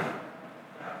 like,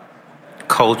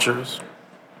 cultures,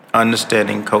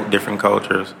 understanding different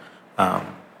cultures.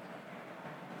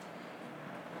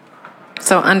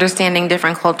 So understanding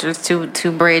different cultures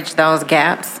to bridge those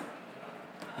gaps.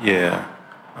 Yeah.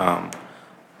 I'm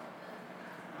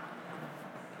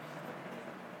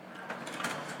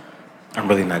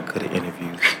really not good at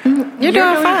interviews. You're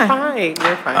doing fine.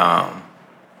 You're fine.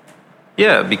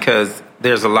 Yeah, because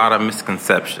there's a lot of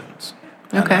misconceptions.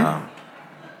 Okay.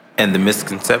 And the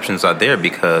misconceptions are there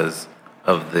because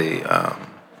of the,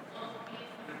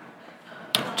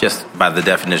 just by the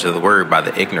definition of the word, by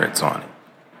the ignorance on it.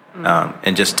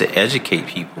 And just to educate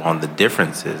people on the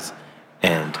differences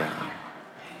and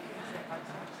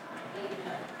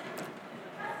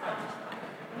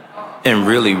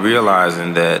really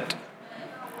realizing that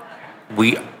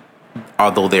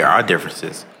although there are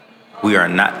differences, we are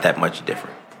not that much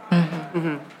different.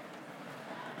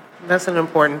 That's an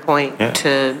important point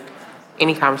to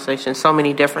any conversation. So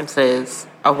many differences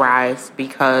arise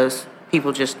because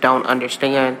people just don't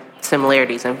understand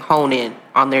similarities and hone in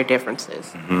on their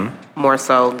differences more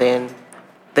so than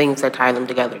things that tie them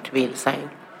together to be the same.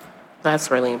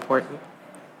 That's really important.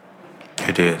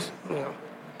 It is. Yeah.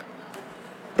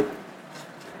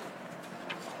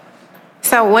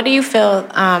 So what do you feel,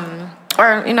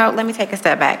 let me take a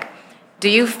step back. Do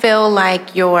you feel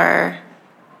like your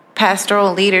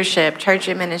pastoral leadership, church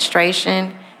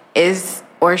administration is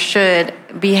or should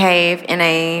behave in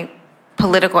a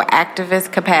political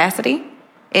activist capacity?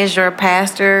 Is your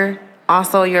pastor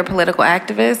also your political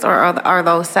activist, or are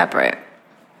those separate?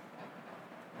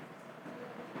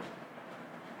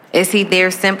 Is he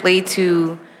there simply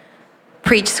to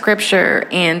preach scripture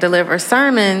and deliver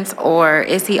sermons, or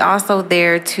is he also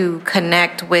there to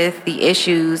connect with the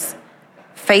issues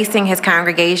facing his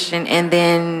congregation and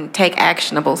then take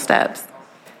actionable steps?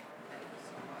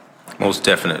 Most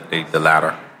definitely the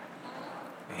latter.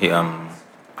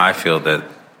 I feel that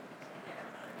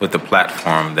with the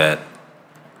platform that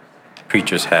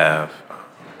preachers have,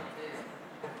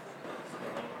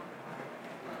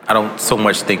 I don't so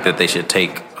much think that they should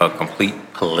take a complete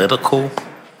political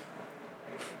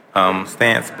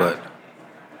stance, but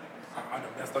I know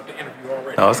messed up the interview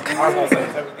already. No, it's I was gonna say,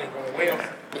 is everything going well?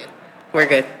 We're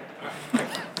good.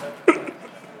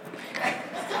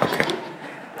 okay.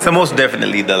 So most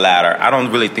definitely the latter. I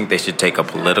don't really think they should take a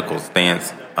political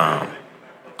stance. I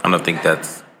don't think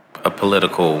that's a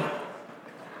political.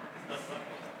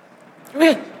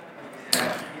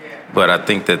 But I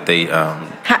think that they.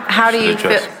 How do you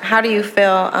feel? How do you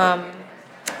feel,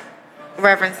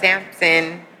 Reverend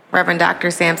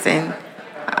Dr. Sampson,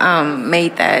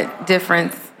 made that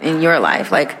difference in your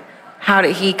life? Like, how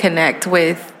did he connect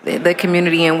with the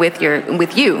community and with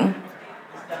you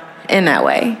in that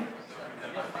way?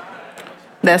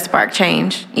 That sparked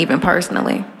change, even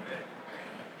personally.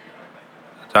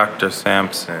 Dr.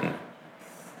 Sampson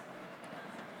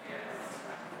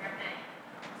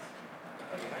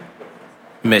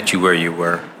met you where you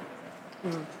were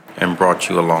and brought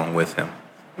you along with him.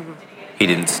 He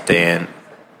didn't stand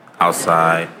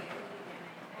outside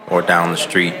or down the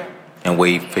street and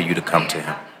wait for you to come to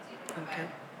him. Okay.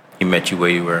 He met you where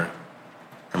you were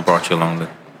and brought you along the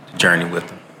journey with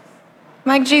him.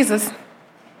 Like Jesus.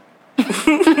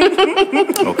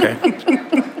 Okay.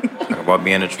 Talk about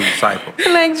being a true disciple.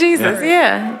 Like Jesus,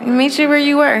 yeah. He meets you where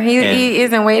you were. He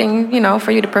isn't waiting,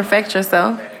 for you to perfect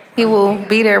yourself. He will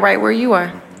be there right where you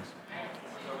are.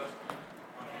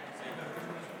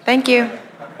 Thank you.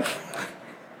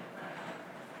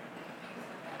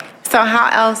 So how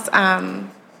else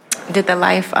did the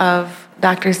life of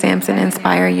Dr. Sampson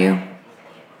inspire you?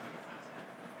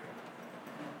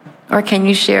 Or can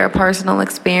you share a personal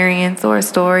experience or a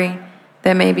story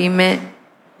that maybe meant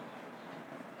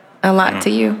a lot to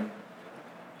you?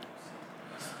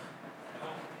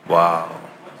 Wow.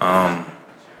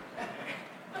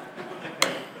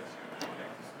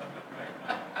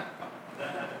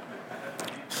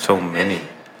 So many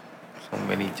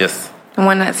just.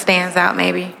 One that stands out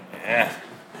maybe Yeah.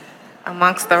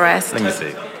 amongst the rest. Let me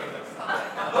see.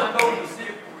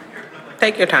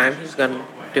 Take your time. He's going to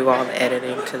do all the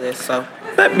editing to this, so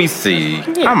Let me see.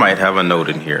 I might have a note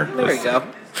in here. there we go.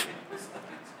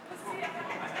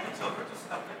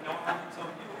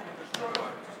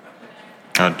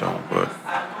 I don't, but.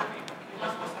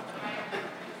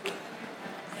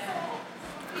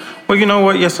 Well, you know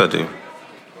what? Yes, I do.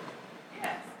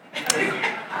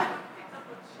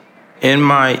 In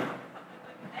my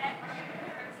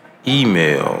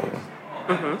email,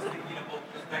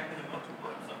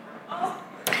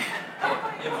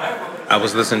 I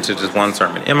was listening to just one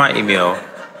sermon. In my email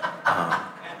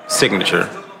signature,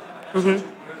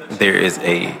 there is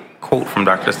a quote from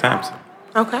Dr. Sampson.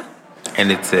 Okay.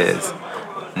 And it says,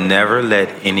 "Never let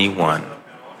anyone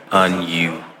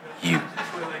un-you you."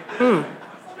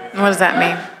 What does that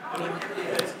mean?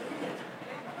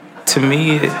 To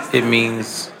me, it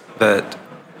means that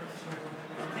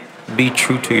be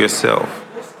true to yourself.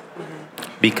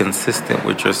 Be consistent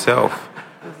with yourself.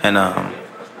 And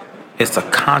it's a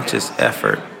conscious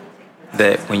effort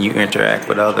that when you interact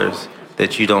with others,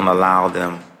 that you don't allow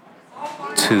them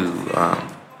to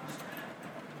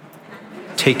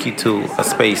take you to a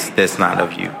space that's not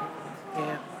of you.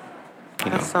 Yeah.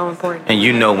 You That's know? so important. And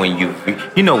you know when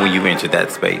you enter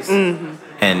that space.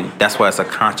 And that's why it's a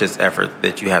conscious effort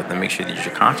that you have to make sure that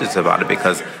you're conscious about it,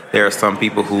 because there are some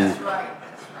people who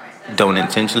don't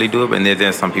intentionally do it, and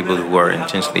there's some people who are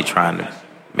intentionally trying to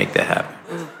make that happen.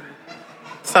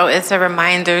 So it's a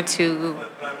reminder to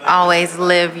always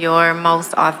live your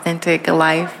most authentic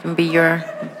life and be your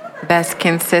best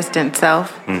consistent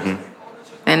self,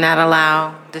 and not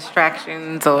allow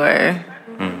distractions or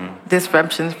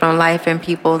disruptions from life and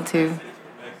people to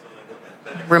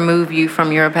remove you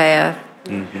from your path.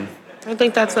 I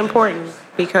think that's important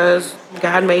because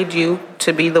God made you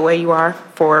to be the way you are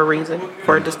for a reason,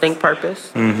 for a distinct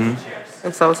purpose. And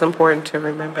so it's important to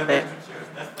remember that.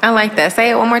 I like that.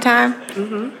 Say it one more time.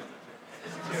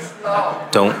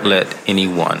 Don't let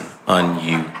anyone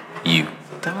un-you you.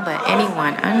 Don't let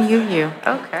anyone un-you you.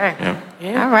 Okay.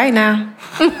 Yeah. All right now.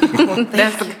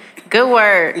 That's a good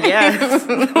word. Yes.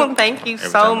 Well, thank you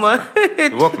so much.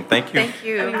 You're welcome. Thank you. Thank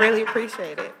you. We really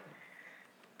appreciate it.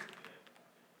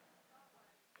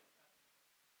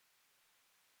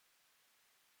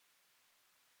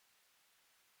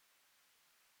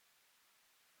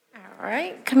 All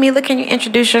right. Camila, can you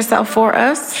introduce yourself for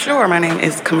us? Sure, my name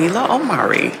is Camila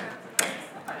Omari.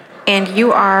 And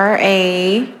you are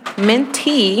a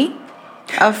mentee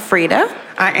of Frida.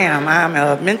 I am. I'm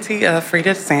a mentee of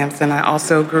Frida Sampson. I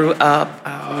also grew up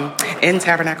in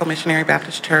Tabernacle Missionary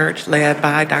Baptist Church, led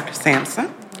by Dr.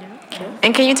 Sampson.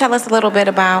 And can you tell us a little bit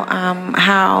about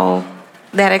how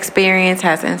that experience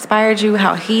has inspired you,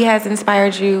 how he has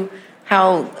inspired you,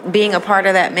 how being a part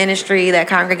of that ministry, that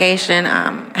congregation,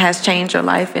 has changed your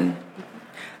life? And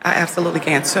I absolutely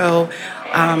can. So,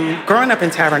 growing up in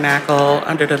Tabernacle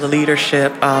under the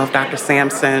leadership of Dr.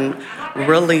 Sampson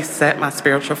really set my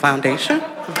spiritual foundation.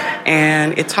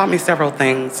 And it taught me several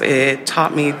things. It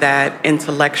taught me that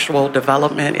intellectual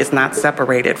development is not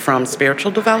separated from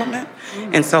spiritual development.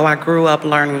 And so I grew up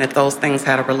learning that those things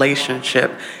had a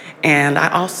relationship. And I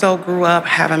also grew up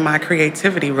having my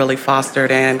creativity really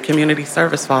fostered and community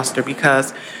service fostered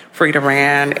because Frida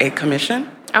ran a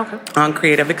commission on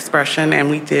creative expression, and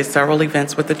we did several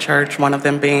events with the church, one of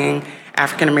them being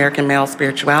African American Male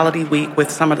Spirituality Week with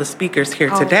some of the speakers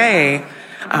here today.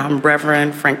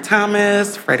 Reverend Frank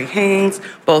Thomas, Freddie Haynes,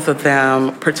 both of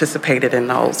them participated in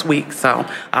those weeks. So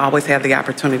I always had the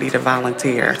opportunity to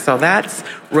volunteer. So that's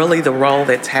really the role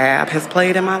that TAB has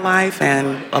played in my life,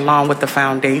 and along with the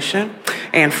foundation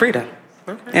and Frida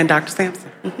and Dr.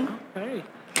 Sampson.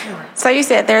 So you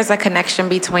said there's a connection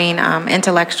between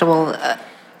intellectual,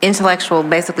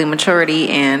 basically maturity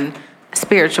and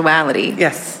spirituality.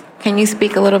 Yes. Can you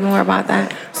speak a little more about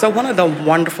that? So one of the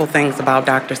wonderful things about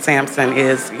Dr. Sampson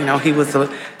is, he was a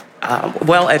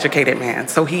well-educated man.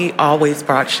 So he always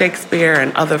brought Shakespeare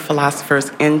and other philosophers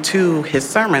into his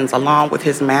sermons, along with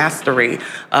his mastery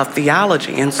of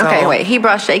theology. And so, okay, wait, he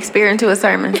brought Shakespeare into a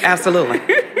sermon? Absolutely.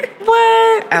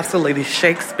 What? Absolutely.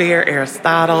 Shakespeare,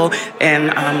 Aristotle,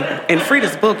 and in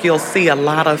Frida's book, you'll see a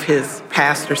lot of his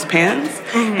pastor's pens,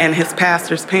 and his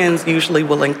pastor's pens usually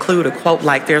will include a quote,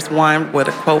 like there's one with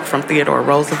a quote from Theodore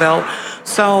Roosevelt.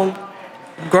 So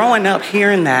growing up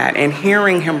hearing that and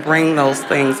hearing him bring those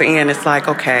things in, it's like,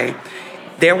 okay,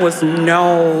 there was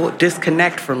no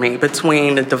disconnect for me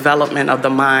between the development of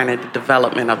the mind and the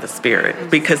development of the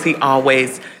spirit, because he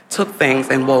always took things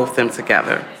and wove them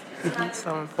together. That's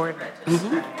so important.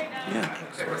 Yeah.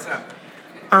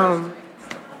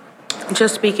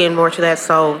 Just speaking more to that,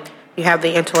 so you have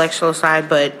the intellectual side,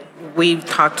 but we've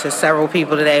talked to several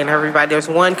people today, and everybody, there's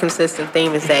one consistent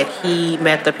theme, is that he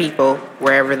met the people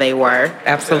wherever they were.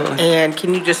 Absolutely. And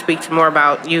can you just speak to more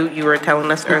about, you were telling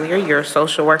us earlier, you're a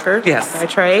social worker by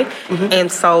trade,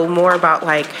 and so more about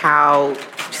like how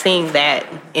seeing that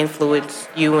influence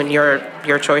you and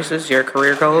your choices, your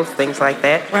career goals, things like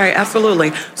that. Right,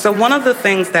 absolutely. So one of the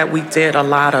things that we did a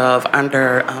lot of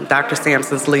under Dr.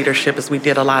 Sampson's leadership is we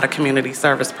did a lot of community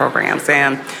service programs.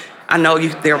 And I know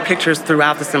there are pictures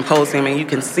throughout the symposium, and you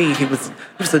can see he was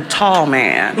a tall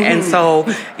man. And so,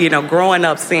 growing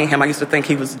up seeing him, I used to think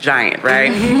he was giant,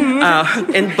 right?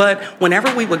 But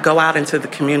whenever we would go out into the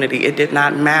community, it did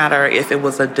not matter if it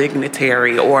was a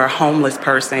dignitary or a homeless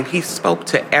person. He spoke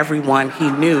to everyone he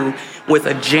knew with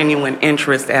a genuine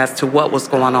interest as to what was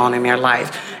going on in their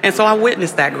life. And so I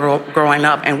witnessed that growing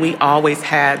up, and we always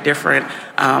had different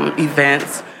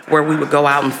events where we would go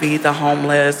out and feed the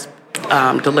homeless,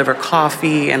 deliver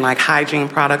coffee and like hygiene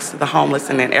products to the homeless.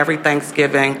 And then every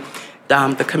Thanksgiving,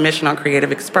 the Commission on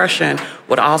Creative Expression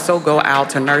would also go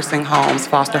out to nursing homes,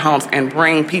 foster homes, and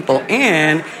bring people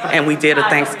in. And we did a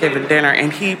Thanksgiving dinner,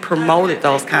 and he promoted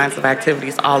those kinds of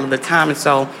activities all of the time. And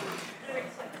so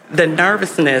the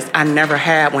nervousness I never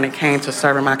had when it came to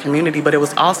serving my community, but it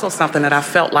was also something that I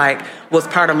felt like was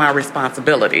part of my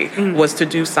responsibility, was to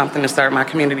do something to serve my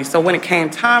community. So when it came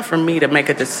time for me to make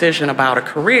a decision about a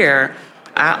career,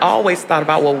 I always thought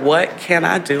about, well, what can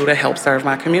I do to help serve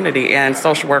my community? And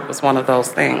social work was one of those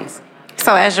things.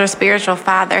 So as your spiritual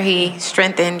father, he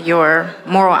strengthened your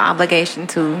moral obligation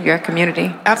to your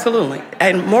community? Absolutely.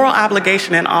 And moral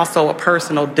obligation, and also a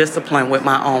personal discipline with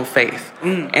my own faith,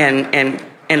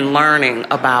 and learning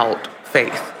about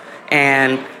faith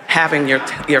and having your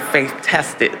faith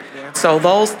tested. So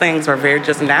those things are very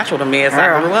just natural to me as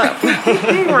I grew up.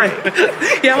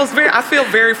 Yeah, I feel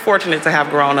very fortunate to have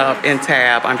grown up in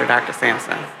TAB under Dr.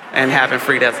 Sampson and having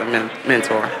Frida as a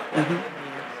mentor.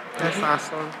 That's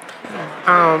awesome.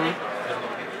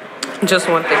 Just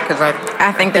one thing, because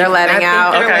I think they're letting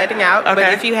out. They're letting out. Okay.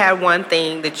 But if you had one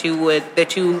thing that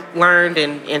you learned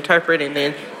and interpret, and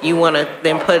then you want to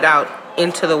then put out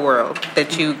into the world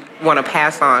that you want to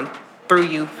pass on through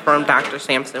you from Dr.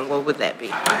 Sampson, what would that be?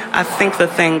 I think the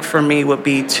thing for me would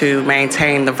be to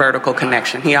maintain the vertical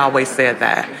connection. He always said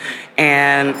that.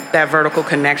 And that vertical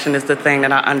connection is the thing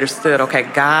that I understood. Okay,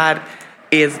 God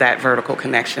is that vertical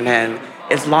connection. And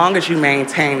as long as you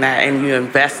maintain that and you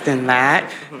invest in that,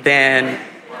 then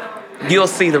you'll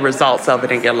see the results of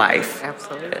it in your life.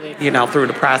 Absolutely. Through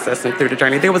the process and through the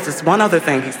journey. There was this one other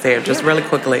thing he said, just really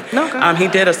quickly. He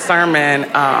did a sermon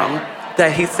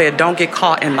that he said, don't get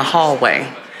caught in the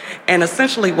hallway. And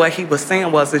essentially what he was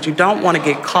saying was that you don't want to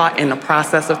get caught in the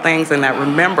process of things, and that,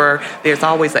 remember, there's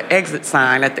always an exit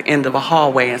sign at the end of a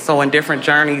hallway. And so in different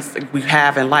journeys we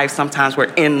have in life, sometimes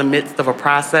we're in the midst of a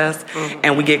process,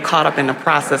 and we get caught up in the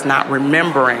process, not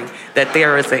remembering that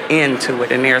there is an end to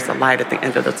it and there's a light at the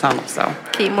end of the tunnel. So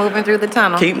keep moving through the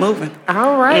tunnel. Keep moving.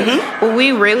 All right. Well,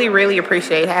 we really, really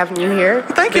appreciate having you here.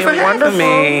 Thank you for having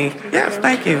me. Yes,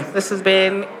 thank you. This has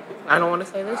been, I don't want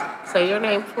to say this. Say your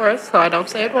name for us so I don't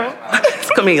say it wrong. It's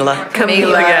Camila.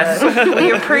 Camila. Yes.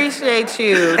 We appreciate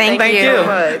you. Thank you so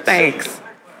much. Thanks.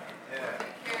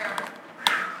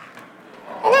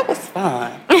 Oh, that was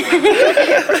fun.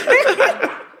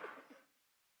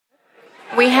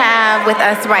 We have with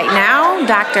us right now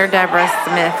Dr. Deborah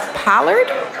Smith Pollard.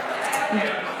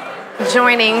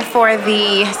 joining for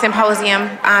the symposium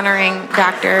honoring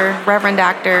Reverend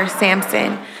Dr.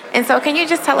 Sampson. And so can you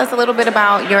just tell us a little bit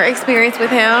about your experience with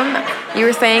him? You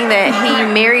were saying that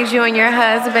he married you and your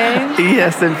husband.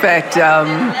 Yes, in fact,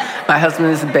 my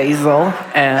husband is Basil,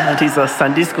 and he's a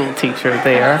Sunday school teacher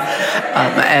there.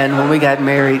 And when we got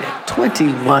married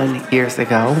 21 years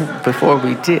ago, before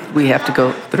we did, we have to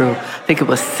go through, I think it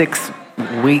was 6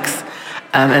 weeks.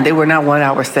 And they were not 1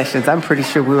 hour sessions. I'm pretty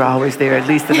sure we were always there at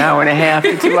least an hour and a half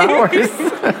to 2 hours.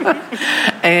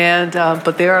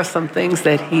 But there are some things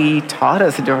that he taught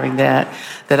us during that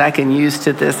I can use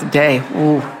to this day.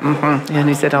 And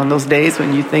he said, on those days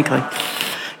when you think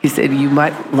he said, you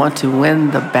might want to win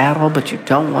the battle, but you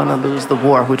don't want to lose the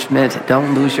war, which meant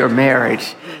don't lose your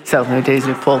marriage. So there are days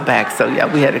we pulled back. So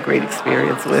yeah, we had a great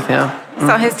experience with him.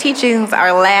 So his teachings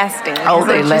are lasting. Oh,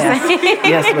 they last.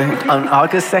 Yes, on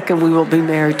August 2nd, we will be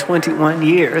married 21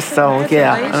 years. So,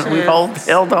 yeah, we've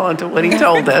held on to what he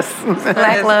told us.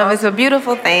 Black love is a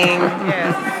beautiful thing.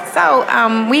 Yes. So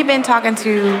we've been talking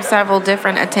to several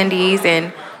different attendees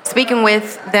and speaking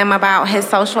with them about his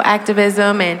social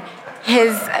activism and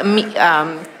his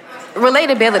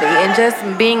relatability and just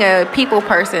being a people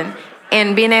person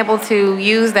and being able to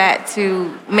use that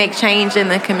to make change in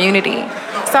the community.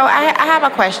 So I have a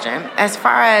question. As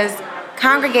far as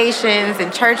congregations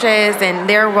and churches and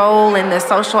their role in the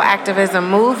social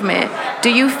activism movement, do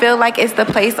you feel like it's the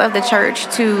place of the church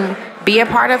to be a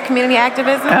part of community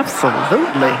activism?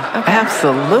 Absolutely. Okay.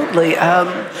 Absolutely.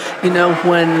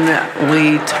 When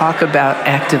we talk about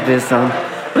activism,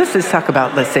 let's just talk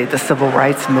about, let's say, the civil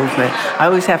rights movement. I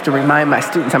always have to remind my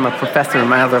students, I'm a professor in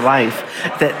my other life,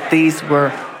 that these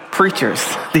were preachers.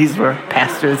 These were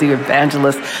pastors, these were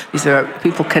evangelists. These are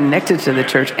people connected to the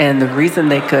church. And the reason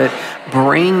they could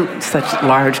bring such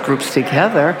large groups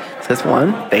together is,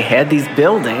 one, they had these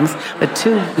buildings, but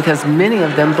two, because many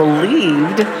of them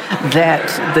believed that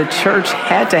the church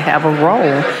had to have a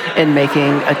role in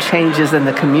making changes in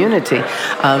the community.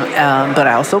 But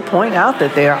I also point out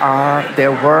that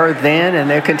there were then, and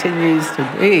there continues to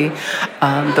be,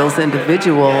 those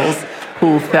individuals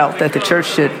who felt that the church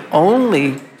should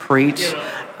only preach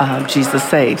Jesus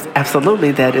saves.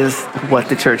 Absolutely, that is what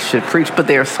the church should preach, but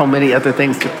there are so many other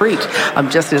things to preach.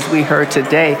 Just as we heard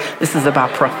today, this is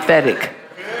about prophetic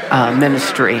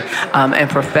ministry. And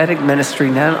prophetic ministry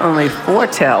not only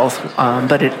foretells,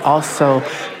 but it also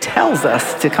tells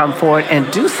us to come forward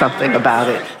and do something about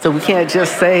it. So we can't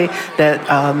just say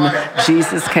that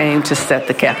Jesus came to set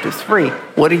the captives free.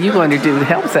 What are you going to do to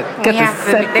help set the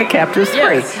captives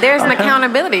free? There's an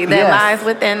accountability that lies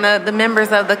within the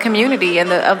members of the community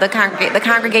and of the congregation. The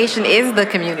congregation is the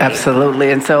community.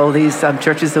 Absolutely. And so these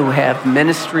churches who have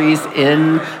ministries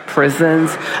in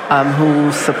prisons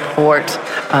who support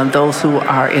those who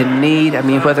are in need. I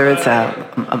mean, whether it's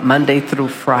a Monday through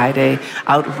Friday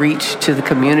outreach to the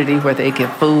community where they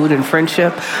get food and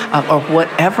friendship, or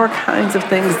whatever kinds of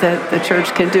things that the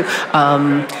church can do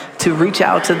to reach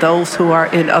out to those who are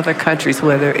in other countries,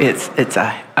 whether it's a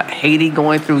Haiti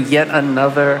going through yet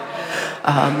another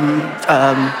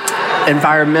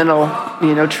environmental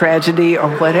tragedy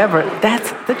or whatever.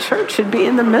 That's the church should be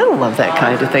in the middle of that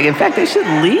kind of thing. In fact, they should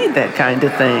lead that kind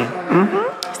of thing. Mm-hmm.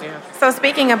 So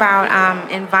speaking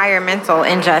about environmental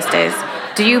injustice,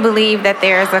 do you believe that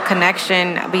there's a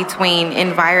connection between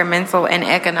environmental and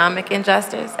economic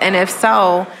injustice? And if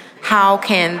so, how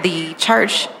can the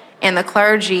church and the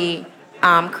clergy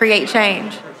create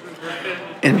change?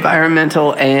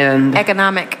 Environmental and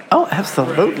economic. Oh,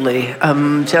 absolutely.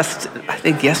 I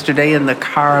think yesterday in the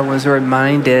car I was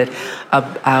reminded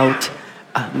about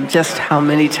just how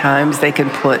many times they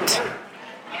can put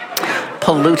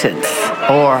pollutants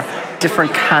or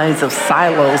different kinds of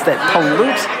silos that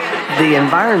pollute the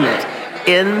environment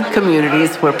in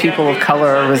communities where people of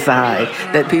color reside,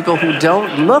 that people who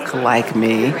don't look like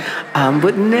me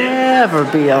would never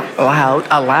be allowed,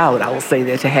 I will say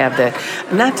that, to have that.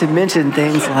 Not to mention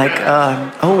things like,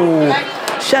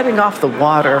 shutting off the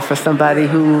water for somebody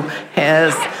who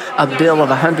has a bill of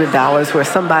 $100 where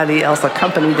somebody else, a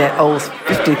company that owes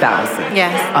 $50,000.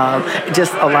 Yes.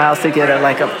 Just allows to get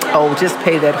just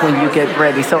pay that when you get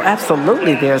ready. So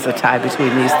absolutely there's a tie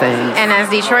between these things. And as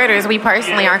Detroiters, we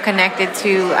personally are connected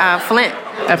to Flint.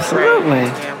 Absolutely.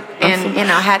 And,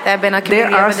 had that been a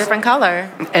community of a different color.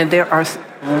 And there are,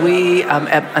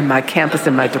 at my campus,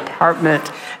 in my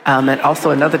department, and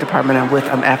also another department I'm with,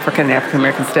 African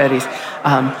American Studies,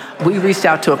 We reached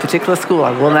out to a particular school.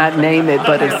 I will not name it,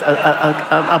 but it's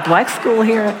a black school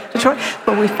here in Detroit.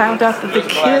 But we found out that the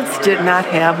kids did not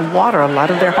have water. A lot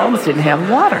of their homes didn't have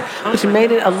water, which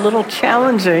made it a little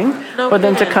challenging for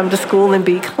them to come to school and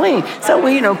be clean. So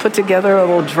we, put together a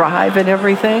little drive and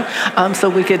everything, so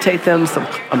we could take them some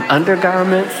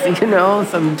undergarments,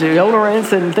 some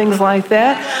deodorants and things like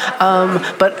that.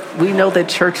 But we know that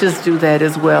churches do that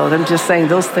as well. And I'm just saying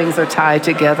those things are tied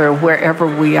together wherever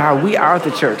we are. We are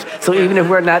the church. So even if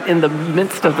we're not in the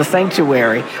midst of the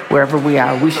sanctuary, wherever we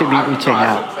are, we should be reaching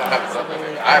out.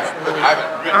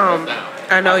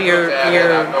 I know you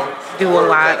do a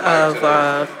lot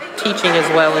of teaching as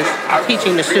well as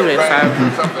teaching the students.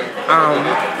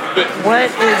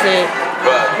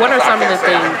 What are some of the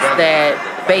things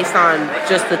that, based on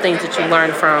just the things that you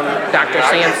learned from Dr.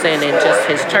 Sampson and just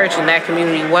his church and that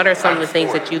community, what are some of the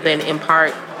things that you then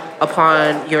impart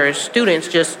upon your students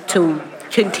just to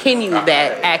continue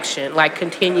that action, like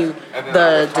continue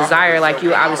the desire, like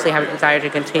you obviously have a desire to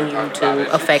continue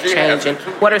to affect change, and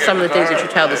what are some of the things that you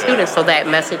tell the students so that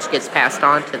message gets passed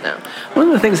on to them? One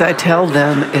of the things I tell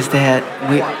them is that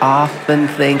we often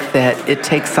think that it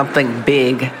takes something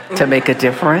big to make a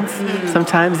difference.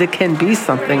 Sometimes it can be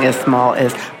something as small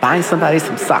as buying somebody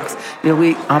some socks.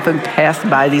 We often pass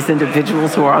by these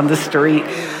individuals who are on the street.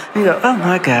 You go, oh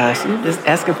my gosh, you're just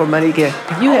asking for money again.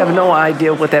 You have no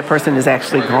idea what that person has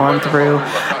actually gone through.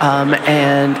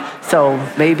 And so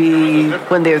maybe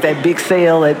when there's that big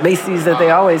sale at Macy's that they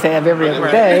always have every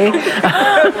other day,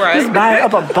 just buy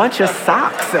up a bunch of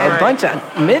socks, a bunch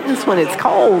of mittens when it's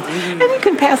cold. And you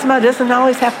can pass them by. It doesn't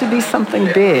always have to be something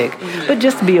big. But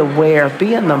just be aware,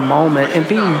 be in the moment, and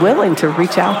be willing to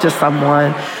reach out to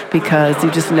someone, because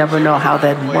you just never know how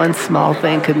that one small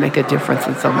thing could make a difference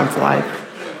in someone's life.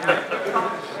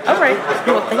 All right.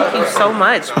 Well, thank you so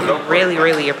much. We really,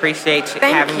 really appreciate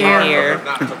having you here.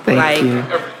 Thank you.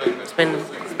 It's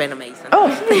been amazing. Oh,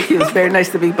 thank you. It's very nice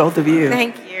to meet both of you.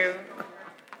 Thank you.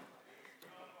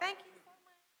 Thank you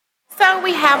so much. So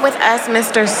we have with us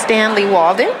Mr. Stanley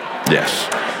Walden. Yes.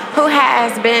 Who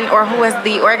has been, or who was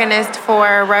the organist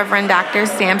for Reverend Dr.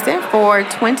 Sampson for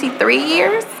 23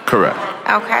 years? Correct.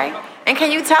 Okay. And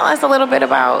can you tell us a little bit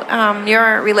about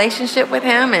your relationship with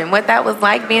him and what that was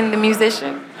like being the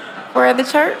musician for the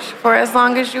church for as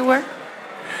long as you were?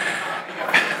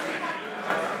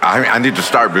 I need to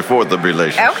start before the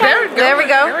relationship. Okay, there we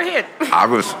go. Go ahead. I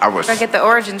was Get the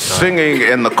origin story. singing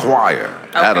in the choir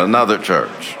at another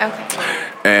church. Okay.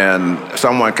 And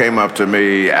someone came up to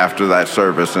me after that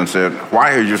service and said,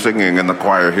 "Why are you singing in the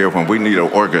choir here when we need an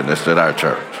organist at our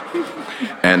church?"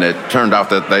 And it turned out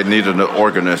that they needed an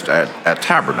organist at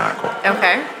Tabernacle.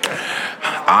 Okay.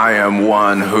 I am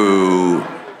one who,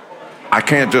 I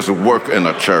can't just work in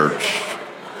a church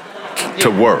to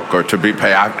work or to be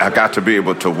paid. I got to be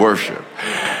able to worship.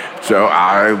 So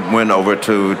I went over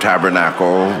to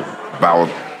Tabernacle about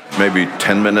maybe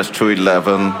 10 minutes to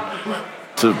 11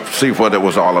 to see what it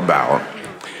was all about.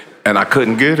 And I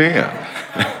couldn't get in.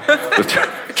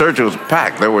 The church was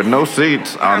packed. There were no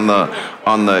seats on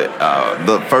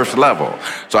the first level.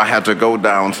 So I had to go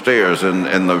downstairs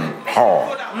in the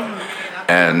hall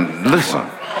and listen.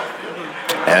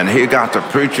 And he got to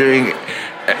preaching,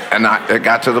 and it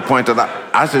got to the point that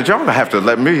I said, y'all have to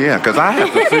let me in, because I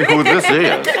have to see who this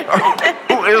is.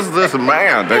 Who is this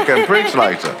man that can preach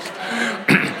like this?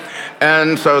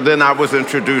 And so then I was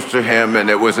introduced to him, and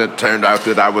it turned out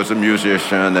that I was a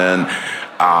musician, and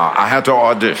I had to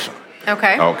audition.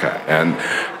 Okay. Okay. And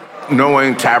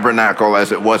knowing Tabernacle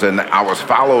as it was, and I was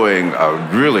following a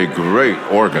really great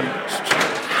organist.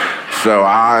 So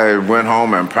I went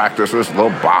home and practiced this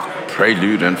little Bach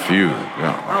prelude and fugue.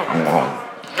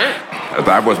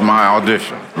 That was my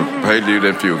audition, prelude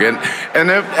and fugue. And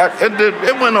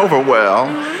it went over well.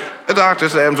 And Dr.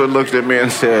 Sampson looked at me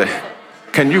and said,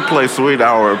 "Can you play Sweet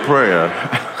Hour of Prayer?"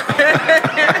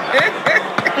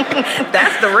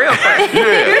 That's the real question.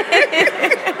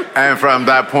 Yeah. And from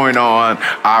that point on,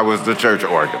 I was the church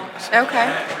organist.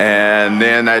 Okay. And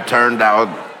then it turned out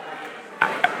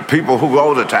people who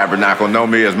go to Tabernacle know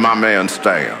me as my man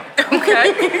Stan.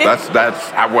 Okay. That's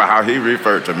how he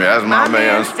referred to me, as my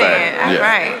man Stan. All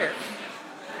right.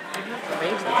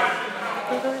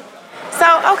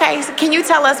 So can you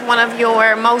tell us one of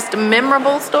your most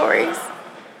memorable stories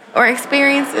or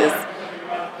experiences?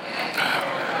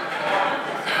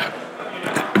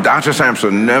 Dr.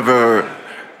 Sampson never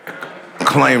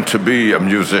claimed to be a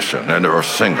musician or a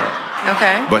singer.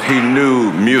 Okay. But he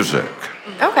knew music.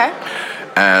 Okay.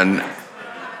 And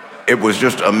it was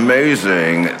just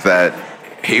amazing that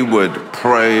he would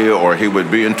pray or he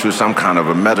would be into some kind of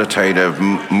a meditative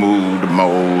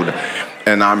mode,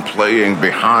 and I'm playing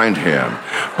behind him,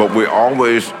 but we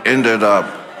always ended up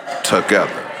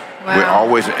together. Wow. We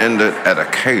always ended at a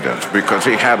cadence because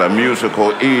he had a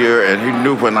musical ear and he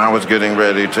knew when I was getting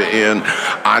ready to end.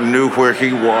 I knew where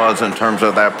he was in terms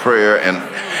of that prayer,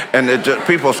 and it just,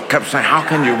 people kept saying, how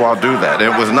can you all do that?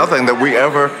 And it was nothing that we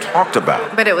ever talked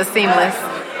about. But it was seamless.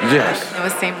 Yes. It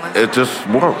was seamless. It just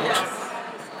worked.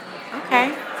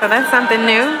 Okay, so that's something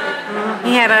new.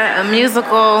 He had a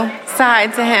musical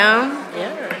side to him.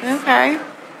 Yeah. Okay.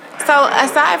 So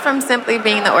aside from simply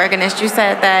being the organist, you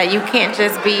said that you can't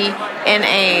just be in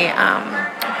a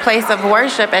place of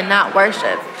worship and not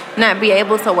worship, not be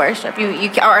able to worship. You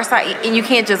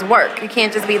can't just work. You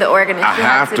can't just be the organist. I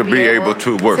have to be able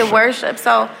to worship. To worship.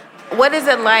 So, what is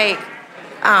it like?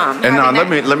 And now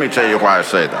let me tell you why I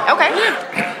say that.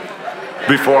 Okay.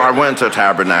 Before I went to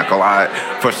Tabernacle,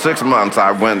 for 6 months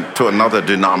I went to another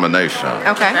denomination.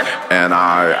 Okay. And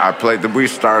I played.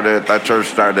 That church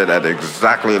started at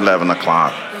exactly 11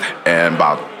 o'clock. And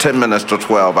about 10 minutes to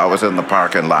 12, I was in the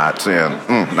parking lot saying,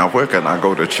 now where can I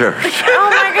go to church? Oh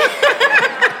my God.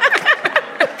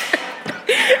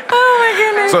 Oh my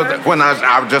goodness. So when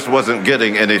I just wasn't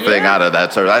getting anything out of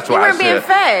that church. That's why I said. You weren't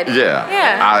being fed. Yeah.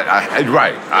 Yeah.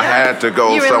 Right. I had to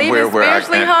go You were somewhere leaving where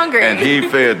spiritually hungry. And he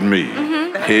fed me.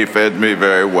 He fed me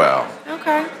very well.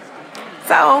 Okay.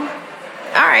 So, all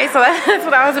right. So that's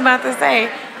what I was about to say.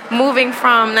 Moving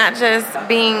from not just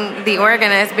being the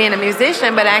organist, being a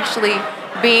musician, but actually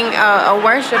being a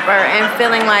worshiper and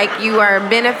feeling like you are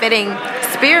benefiting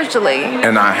spiritually.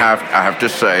 And I have to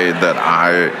say that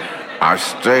I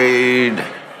stayed.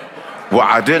 Well,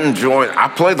 I didn't join. I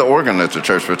played the organ at the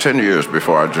church for 10 years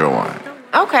before I joined.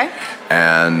 Okay.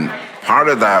 And part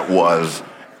of that was,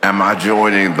 am I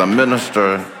joining the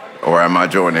minister or am I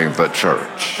joining the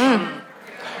church?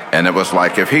 And it was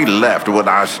like, if he left, would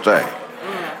I stay?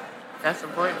 That's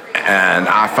important. And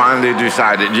I finally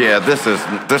decided, this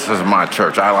is my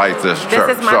church. I like this church.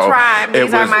 This is my tribe.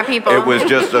 These are my people. It was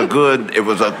just a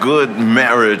good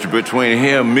marriage between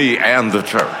him, me, and the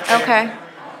church. Okay.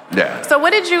 Yeah. So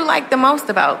what did you like the most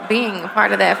about being a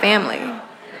part of that family?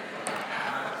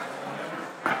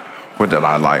 What did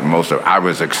I like most of? I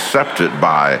was accepted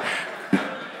by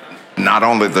not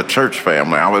only the church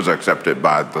family, I was accepted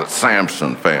by the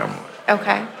Sampson family.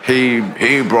 Okay.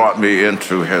 He brought me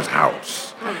into his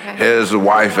house. Okay. His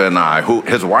wife and I,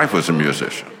 his wife was a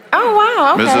musician. Oh,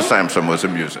 wow. Okay. Mrs. Sampson was a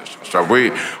musician. So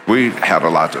we had a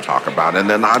lot to talk about. And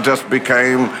then I just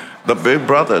became the big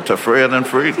brother to Fred and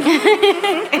Frida.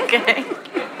 Okay.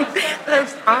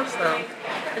 That's awesome.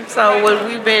 And so when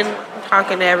we've been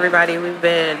talking to everybody, we've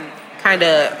been kind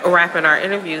of wrapping our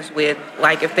interviews with,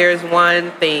 like, if there's one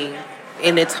thing,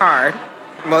 and it's hard,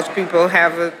 most people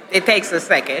it takes a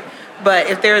second, but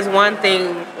if there's one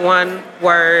thing, one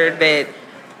word that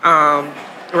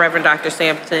Reverend Dr.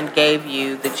 Sampson gave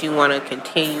you that you want to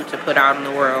continue to put out in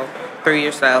the world through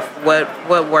yourself, what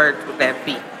word would that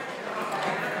be?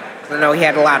 I know he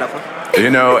had a lot of them.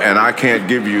 And I can't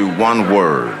give you one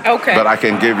word, okay, but I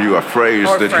can give you a phrase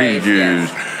he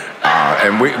used. Yes.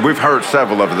 And we've heard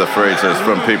several of the phrases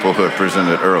from people who have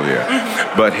presented earlier.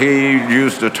 But he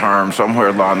used the term somewhere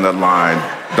along the line,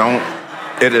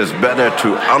 it is better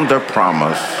to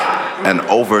under-promise and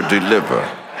over-deliver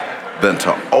than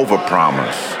to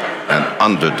over-promise and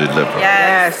under-deliver.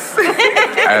 Yes.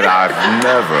 And I've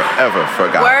never, ever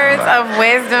forgotten Words that. of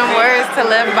wisdom, words to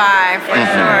live by, for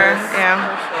sure. Yeah.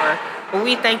 For sure. Well,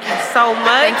 we thank you so much.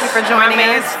 Thank you for joining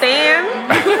us. Stan.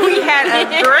 We had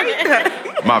a great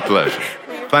time. My pleasure.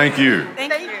 Thank you.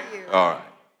 Thank you. All right.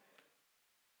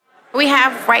 We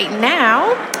have right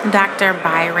now Dr.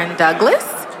 Byron Douglas,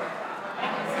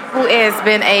 who has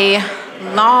been a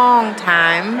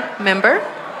long-time member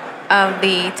of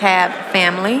the TAB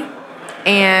family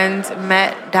and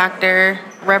met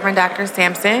Reverend Dr.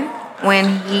 Sampson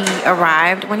when he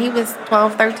arrived, when he was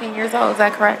 12, 13 years old. Is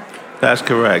that correct? That's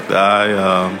correct.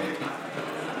 I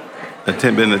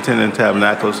been attending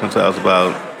Tabernacle since I was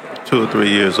about 2 or 3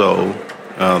 years old.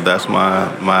 That's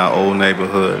my old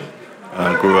neighborhood.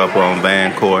 Grew up on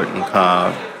Van Court and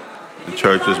Cobb. The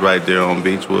church is right there on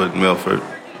Beechwood, Milford,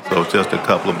 so it's just a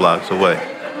couple of blocks away.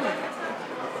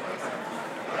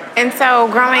 And so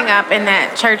growing up in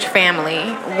that church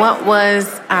family, what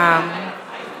was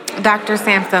Dr.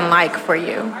 Sampson like for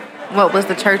you? What was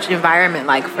the church environment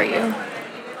like for you?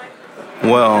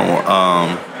 Well,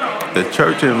 the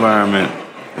church environment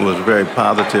was very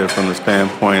positive from the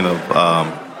standpoint of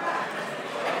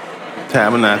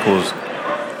Tabernacles.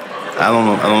 I don't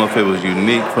know if it was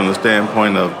unique from the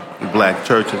standpoint of black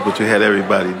churches, but you had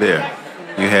everybody there.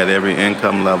 You had every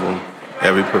income level,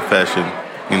 every profession.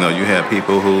 You had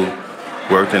people who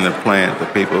worked in the plant, the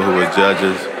people who were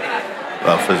judges,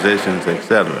 physicians,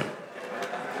 etc.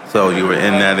 So you were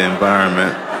in that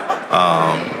environment.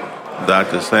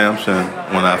 Dr. Sampson,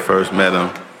 when I first met him,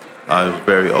 I was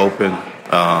very open,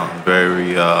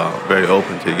 very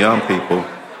open to young people,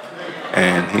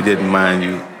 and he didn't mind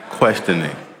you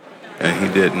questioning, and he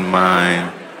didn't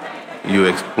mind you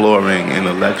exploring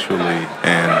intellectually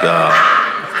and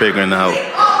figuring out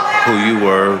who you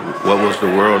were, what was the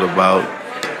world about.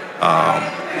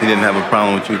 He didn't have a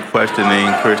problem with you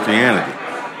questioning Christianity.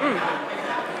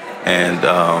 And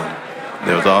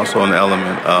there was also an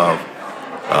element of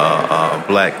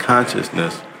black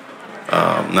consciousness,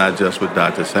 not just with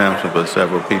Dr. Sampson, but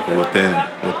several people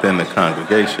within the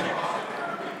congregation.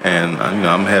 And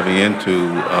I'm heavy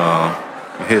into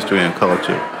history and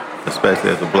culture,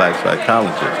 especially as a black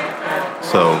psychologist.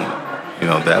 So,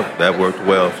 that worked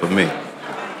well for me.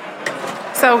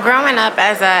 So growing up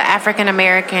as an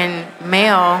African-American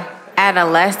male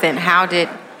adolescent, how did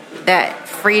that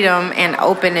freedom and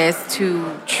openness to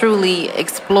truly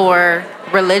explore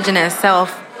religion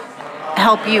itself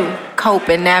help you cope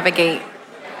and navigate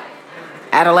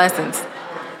adolescence?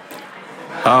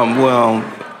 Well,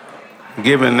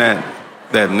 given that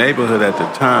neighborhood at the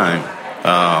time,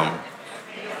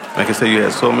 like I said, you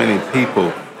had so many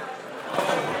people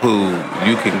who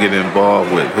you can get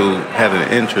involved with, who had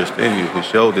an interest in you, who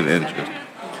showed an interest.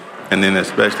 And then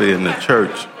especially in the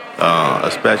church,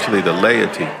 especially the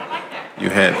laity, you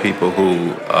had people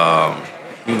who,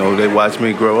 they watched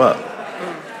me grow up.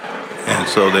 And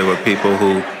so there were people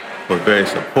who were very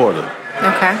supportive.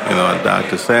 Okay.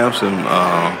 Dr. Sampson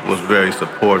was very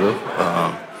supportive.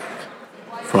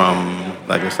 From,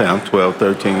 like I said, I'm 12,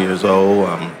 13 years old.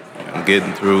 I'm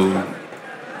getting through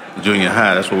junior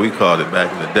high. That's what we called it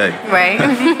back in the day. Right.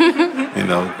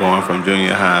 Going from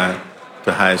junior high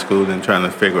to high school and trying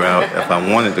to figure out if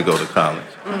I wanted to go to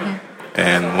college. Mm-hmm.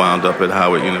 And wound up at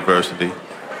Howard University.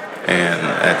 And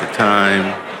at the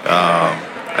time,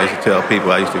 I used to tell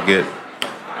people I used to get,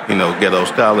 ghetto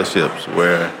scholarships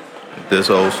where this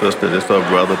old sister, this old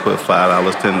brother put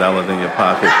 $5, $10 in your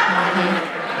pocket,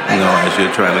 as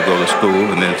you're trying to go to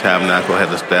school. And then Tabernacle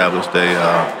had established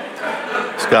a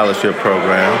scholarship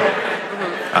program.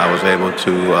 I was able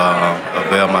to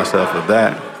avail myself of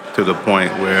that to the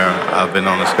point where I've been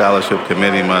on the scholarship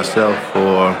committee myself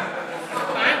for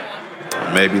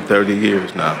maybe 30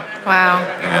 years now. Wow.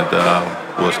 And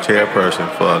was chairperson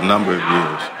for a number of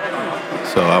years.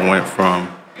 So I went from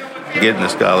getting a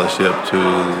scholarship to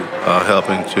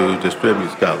helping to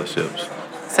distribute scholarships.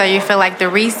 So you feel like the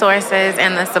resources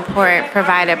and the support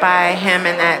provided by him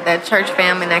and that church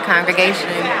family and that congregation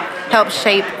helped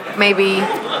shape maybe...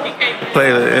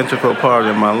 Played an integral part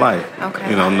in my life,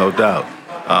 okay. No doubt.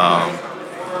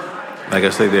 Like I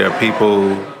say, there are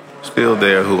people still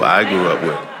there who I grew up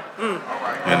with.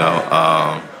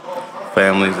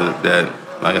 Families that,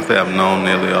 like I said, I've known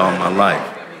nearly all my life.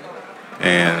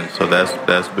 And so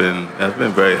that's been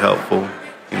very helpful,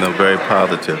 very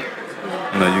positive.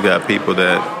 You got people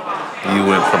that you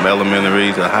went from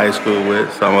elementary to high school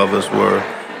with. Some of us were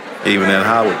even at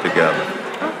Howard together.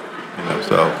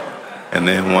 And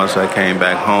then once I came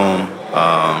back home,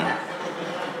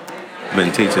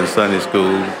 been teaching Sunday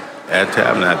school at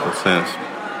Tabernacle since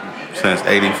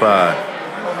 '85.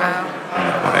 Wow.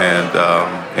 And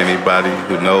anybody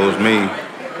who knows me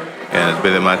and has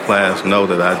been in my class know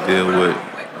that I deal with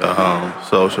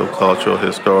social, cultural,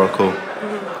 historical,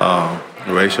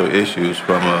 racial issues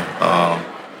from a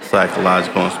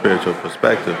psychological and spiritual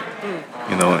perspective,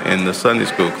 in the Sunday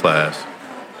school class.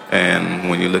 And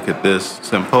when you look at this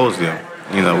symposium,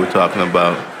 we're talking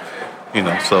about,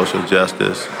 social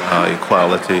justice,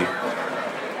 equality,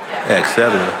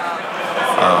 etc.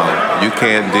 You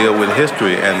can't deal with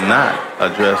history and not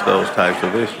address those types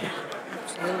of issues.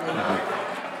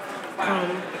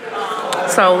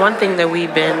 So one thing that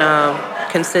we've been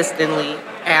consistently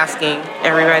asking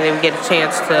everybody that we get a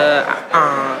chance to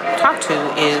talk to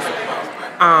is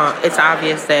it's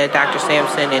obvious that Dr.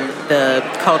 Sampson and the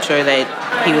culture that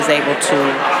he was able to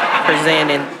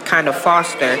present and kind of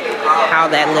foster, how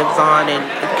that lives on and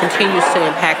continues to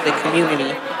impact the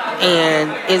community. And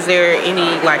is there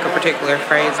any, like, a particular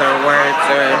phrase or words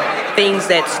or things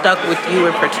that stuck with you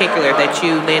in particular that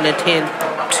you then intend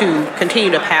to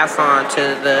continue to pass on to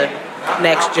the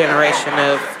next generation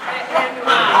of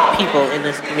people in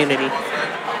this community?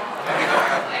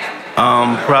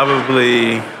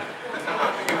 Probably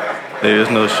there is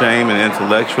no shame in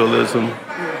intellectualism.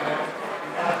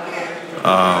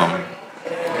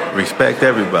 Respect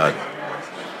everybody.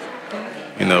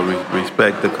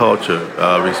 Respect the culture,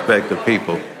 respect the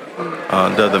people.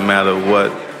 Doesn't matter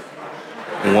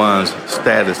one's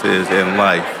status is in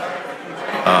life.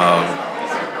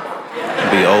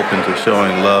 Be open to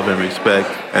showing love and respect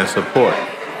and support,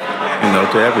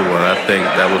 to everyone. I think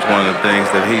that was one of the things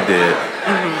that he did.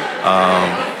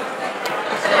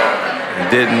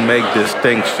 Didn't make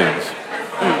distinctions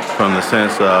from the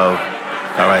sense of,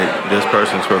 all right, this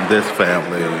person's from this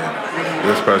family, and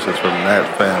this person's from that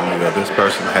family, or this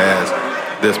person has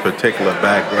this particular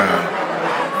background.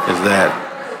 Is that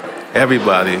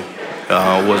everybody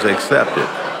was accepted,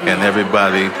 and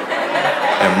everybody,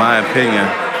 in my opinion,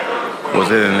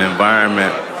 was in an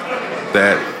environment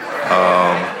that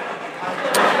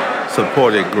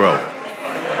supported growth.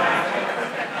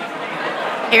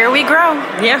 Here we grow.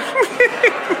 Yeah.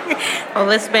 Well,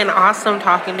 it's been awesome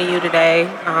talking to you today,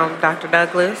 Dr.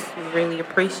 Douglas. We really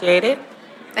appreciate it.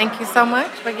 Thank you so much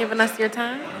for giving us your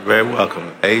time. You're very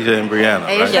welcome. Asia and Brianna.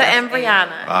 Asia right? and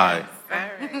Brianna. All right.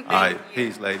 All right.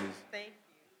 Peace, ladies.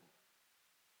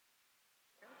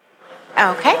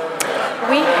 Okay.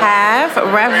 We have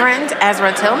Reverend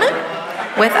Ezra Tillman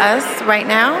with us right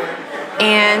now,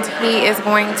 and he is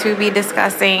going to be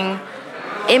discussing,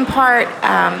 in part,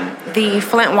 the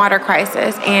Flint water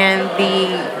crisis and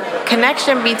the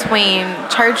connection between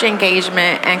church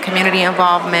engagement and community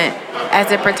involvement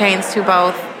as it pertains to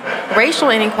both racial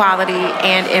inequality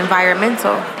and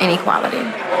environmental inequality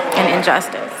and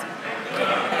injustice.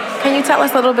 Can you tell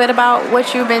us a little bit about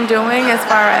what you've been doing as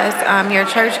far as your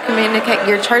church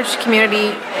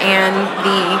community and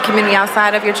the community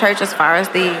outside of your church as far as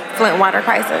the Flint water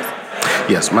crisis?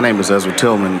 Yes, my name is Ezra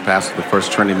Tillman, pastor of the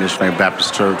First Trinity Missionary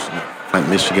Baptist Church in Flint,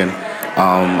 Michigan.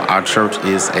 Our church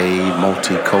is a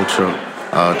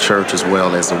multicultural church as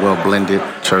well as a well-blended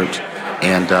church.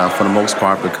 And for the most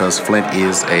part, because Flint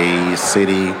is a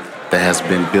city that has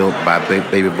been built by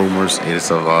baby boomers, it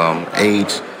is an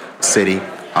aged city.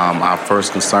 Our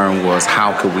first concern was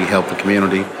how could we help the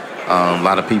community? A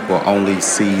lot of people only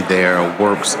see their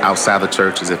works outside the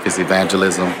church as if it's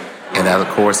evangelism. And that, of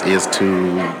course, is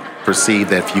to perceive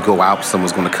that if you go out,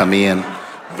 someone's going to come in,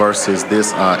 versus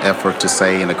this effort to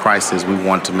say in the crisis, we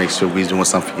want to make sure we're doing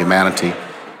something for humanity.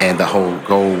 And the whole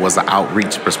goal was an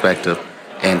outreach perspective.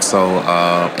 And so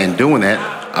in doing that,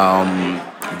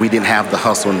 we didn't have the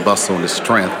hustle and bustle and the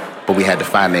strength, but we had the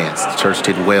finance. The church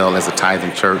did well as a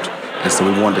tithing church. And so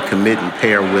we wanted to commit and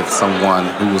pair with someone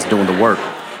who was doing the work.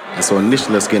 And so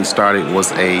initially, us getting started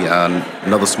was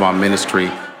another small ministry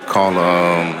called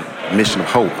Mission of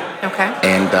Hope. Okay.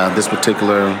 And this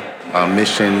particular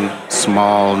mission,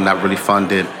 small, not really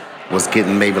funded, was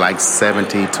getting maybe like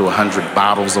 70 to 100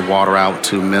 bottles of water out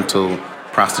to mental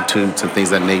prostitutes and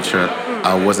things of that nature.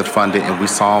 Wasn't funded, and we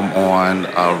saw him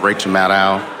on Rachel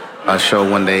Maddow show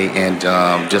one day, and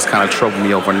just kind of troubled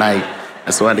me overnight.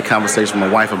 And so I had a conversation with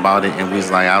my wife about it, and I was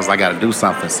like, I got to do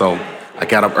something. So I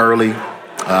got up early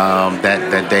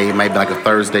that day, maybe like a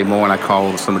Thursday morning. I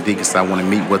called some of the deacons. I want to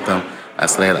meet with them. I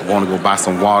said, I want to go buy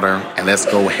some water, and let's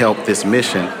go help this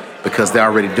mission, because they're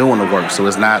already doing the work. So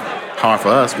it's not hard for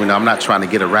us. I'm not trying to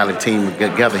get a rally team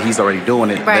together. He's already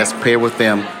doing it. Right. Let's pair with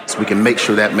them so we can make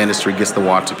sure that ministry gets the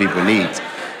water to people needs.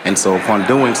 And so upon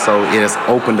doing so, it has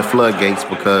opened the floodgates,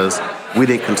 because we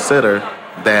didn't consider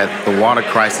that the water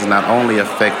crisis not only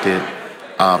affected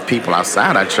people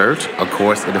outside our church, of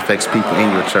course, it affects people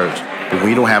in your church. But when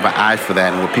you don't have an eye for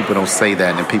that, and when people don't say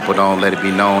that, and people don't let it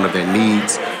be known of their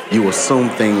needs, you assume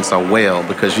things are well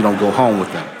because you don't go home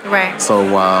with them. Right. So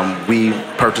we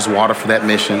purchased water for that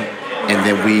mission, and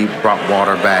then we brought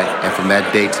water back. And from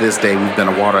that day to this day, we've been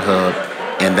a water hub,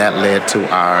 and that led to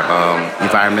our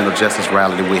environmental justice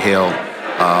rally that we held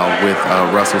with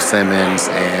Russell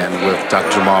Simmons and with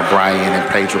Dr. Jamal Bryan and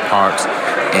Pedro Parks.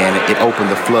 And it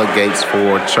opened the floodgates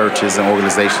for churches and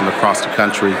organizations across the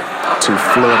country to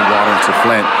flood water into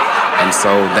Flint. And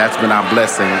so that's been our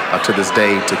blessing to this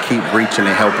day, to keep reaching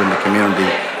and helping the community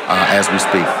as we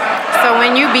speak. So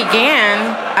when you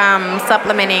began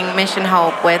supplementing Mission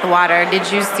Hope with water,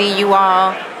 did you see you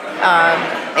all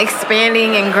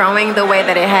expanding and growing the way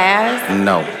that it has?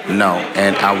 No.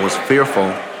 And I was fearful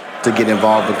to get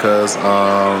involved because,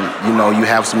 you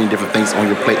have so many different things on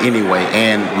your plate anyway.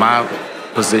 And my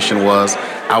position was,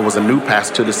 I was a new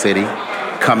pastor to the city,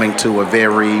 coming to a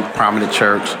very prominent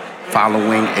church,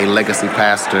 following a legacy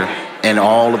pastor, and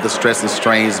all of the stress and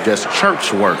strains of just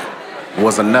church work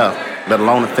was enough, let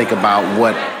alone to think about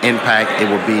what impact it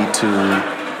would be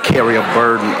to carry a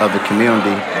burden of the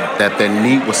community, that their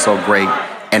need was so great,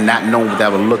 and not knowing what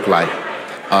that would look like.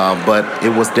 But it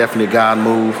was definitely a God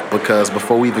move, because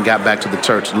before we even got back to the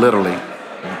church, literally,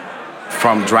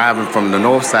 from driving from the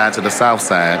north side to the south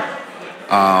side,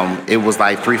 it was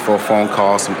like 3-4 phone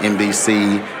calls from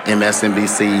NBC,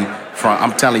 MSNBC,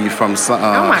 I'm telling you, from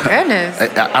oh my goodness.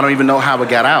 I don't even know how it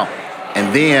got out.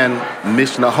 And then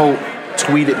Mission of Hope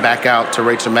tweeted back out to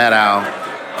Rachel Maddow,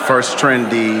 first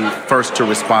trendy, first to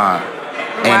respond.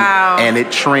 Wow. And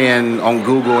it trend on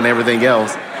Google and everything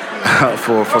else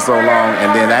for so long.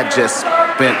 And then that just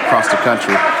spent across the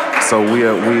country. So we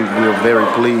are very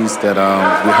pleased that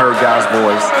we heard God's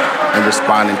voice and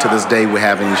responding. To this day, we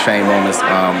have any shame on us.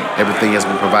 Everything has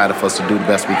been provided for us to do the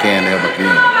best we can to help our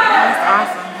community. That's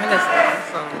awesome. That is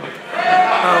awesome.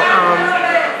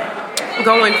 So,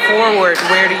 going forward,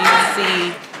 where do you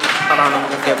see? Hold on, I'm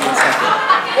gonna give me a second.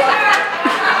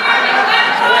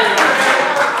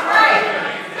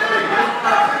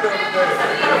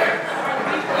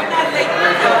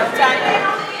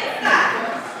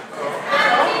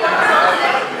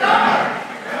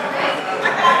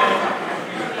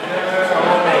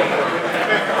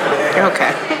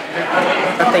 Okay.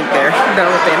 I think they're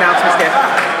done with the announcements there.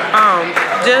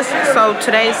 Just so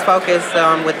today's focus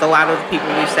with a lot of the people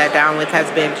we've sat down with has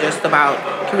been just about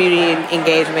community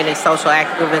engagement and social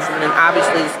activism, and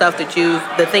obviously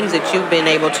the things that you've been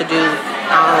able to do.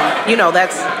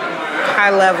 That's high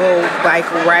level, like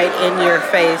right in your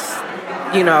face.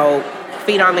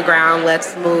 Feet on the ground,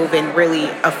 let's move and really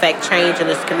affect change in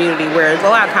this community, whereas a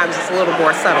lot of times it's a little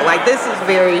more subtle. Like, this is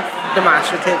very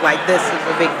demonstrative, like this is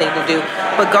a big thing to do.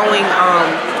 But going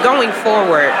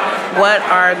forward, what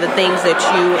are the things that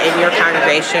you and your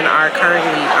congregation are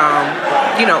currently,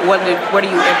 what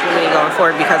are you implementing going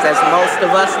forward? Because as most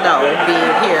of us know,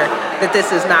 being here, that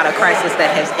this is not a crisis that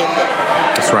has ended.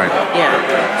 That's right. Yeah.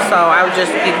 So I would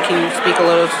just, can you speak a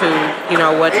little to,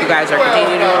 what you guys are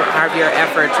continuing to do? Are your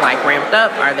efforts like ramped up?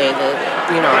 Are they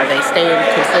are they staying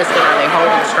consistent? Are they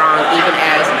holding strong? Even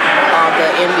as all the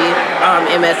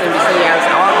MSNBC, as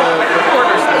all the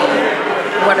reporters leave,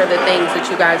 what are the things that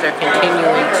you guys are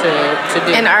continuing to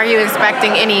do? And are you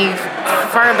expecting any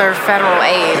further federal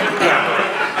aid? Yeah.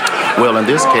 Well, in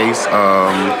this case,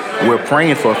 we're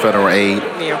praying for federal aid,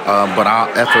 but our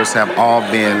efforts have all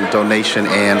been donation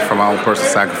and from our own personal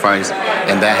sacrifice,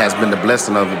 and that has been the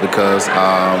blessing of it, because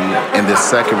in this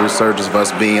second resurgence of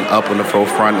us being up on the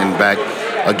forefront and back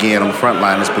again on the front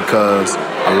line is because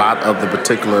a lot of the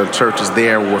particular churches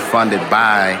there were funded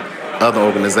by other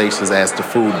organizations as the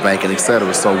food bank and et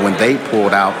cetera. So when they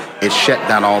pulled out, it shut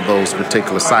down all those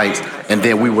particular sites. And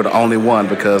then we were the only one,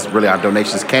 because really our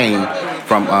donations came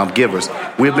from givers.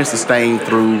 We've been sustained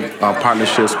through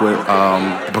partnerships with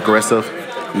the Progressive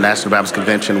National Baptist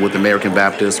Convention, with American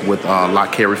Baptists, with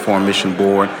Lock Care Reform Mission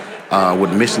Board,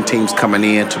 with mission teams coming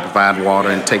in to provide water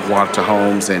and take water to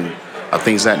homes and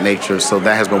things of that nature. So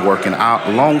that has been working.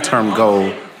 Our long-term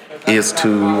goal is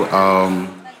to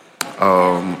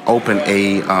open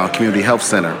a community health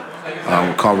center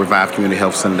called Revive Community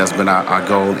Health Center. That's been our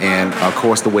goal. And of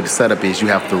course, the way the setup is, you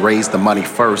have to raise the money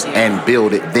first and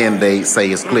build it. Then they say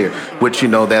it's clear, which,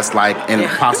 that's like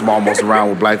impossible almost around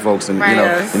with black folks. And,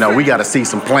 we got to see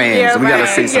some plans. Yeah, we got to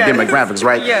see some yes. demographics,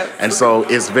 right? Yes. And so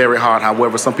it's very hard.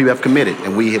 However, some people have committed,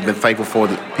 and we have been thankful for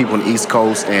the people in the East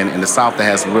Coast and in the South that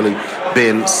has really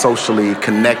been socially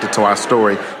connected to our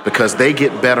story, because they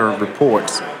get better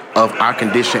reports of our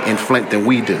condition in Flint than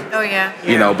we do. Oh, yeah.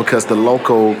 Because the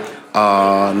local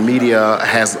media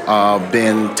has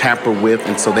been tampered with,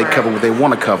 and so they cover what they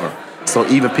want to cover. So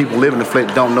even people living in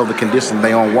Flint don't know the condition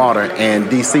they own water, and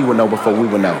DC would know before we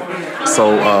would know.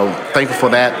 So thankful for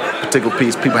that particular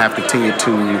piece. People have continued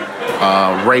to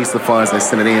raise the funds and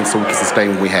send it in so we can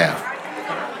sustain what we have.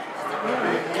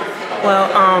 Well,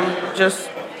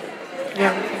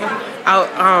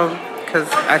 because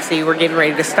I see we're getting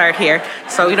ready to start here,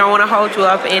 so we don't want to hold you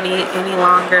up any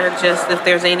longer. Just if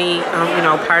there's any,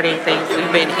 parting things.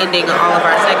 We've been ending all of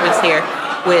our segments here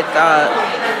with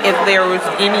if there was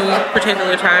any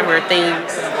particular time or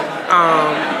things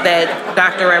that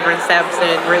Dr. Reverend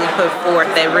Sampson really put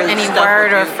forth that really any stuck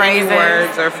word with or you, phrases, any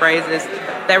words or phrases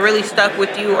that really stuck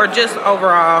with you, or just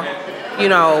overall,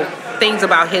 things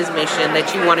about his mission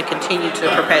that you want to continue to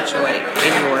perpetuate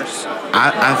in yours?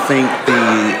 I think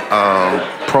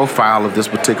the profile of this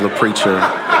particular preacher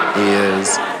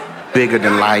is bigger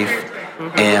than life.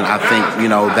 And I think,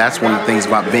 that's one of the things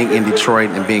about being in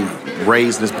Detroit and being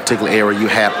raised in this particular area. You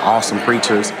had awesome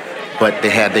preachers, but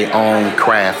they had their own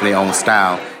craft, their own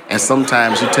style. And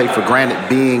sometimes you take for granted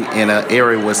being in an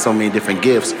area with so many different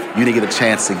gifts, you didn't get a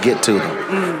chance to get to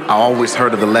them. I always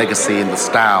heard of the legacy and the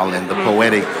style and the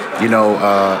poetic,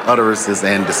 utterances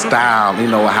and the style,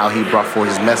 how he brought forth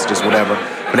his messages, whatever.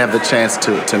 But have the chance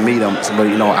to meet him. But,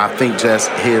 I think just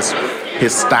his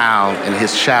style and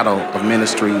his shadow of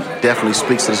ministry definitely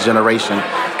speaks to this generation.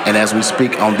 And as we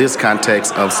speak on this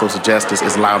context of social justice,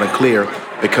 it's loud and clear,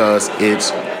 because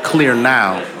it's clear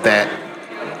now that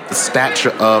the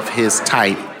stature of his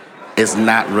type is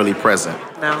not really present.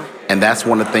 No. And that's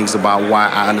one of the things about why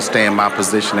I understand my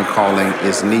position and calling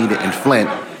is needed in Flint,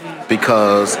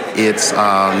 because it's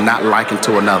not likened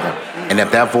to another. And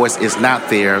if that voice is not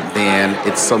there, then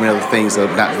it's so many other things that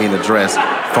are not being addressed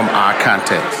from our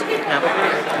context. All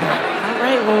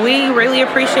right. Well, we really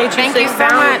appreciate you Thank you sitting so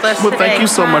down much. with us Well, today. thank you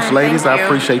so much, ladies. Thank I you.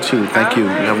 appreciate you. Thank you. You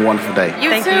have a wonderful day.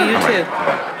 Thank you. You too.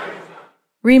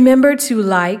 Remember to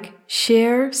like,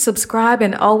 share, subscribe,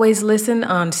 and always listen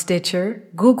on Stitcher,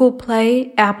 Google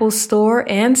Play, Apple Store,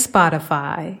 and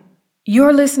Spotify.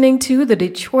 You're listening to the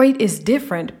Detroit is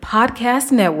Different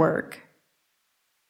Podcast Network.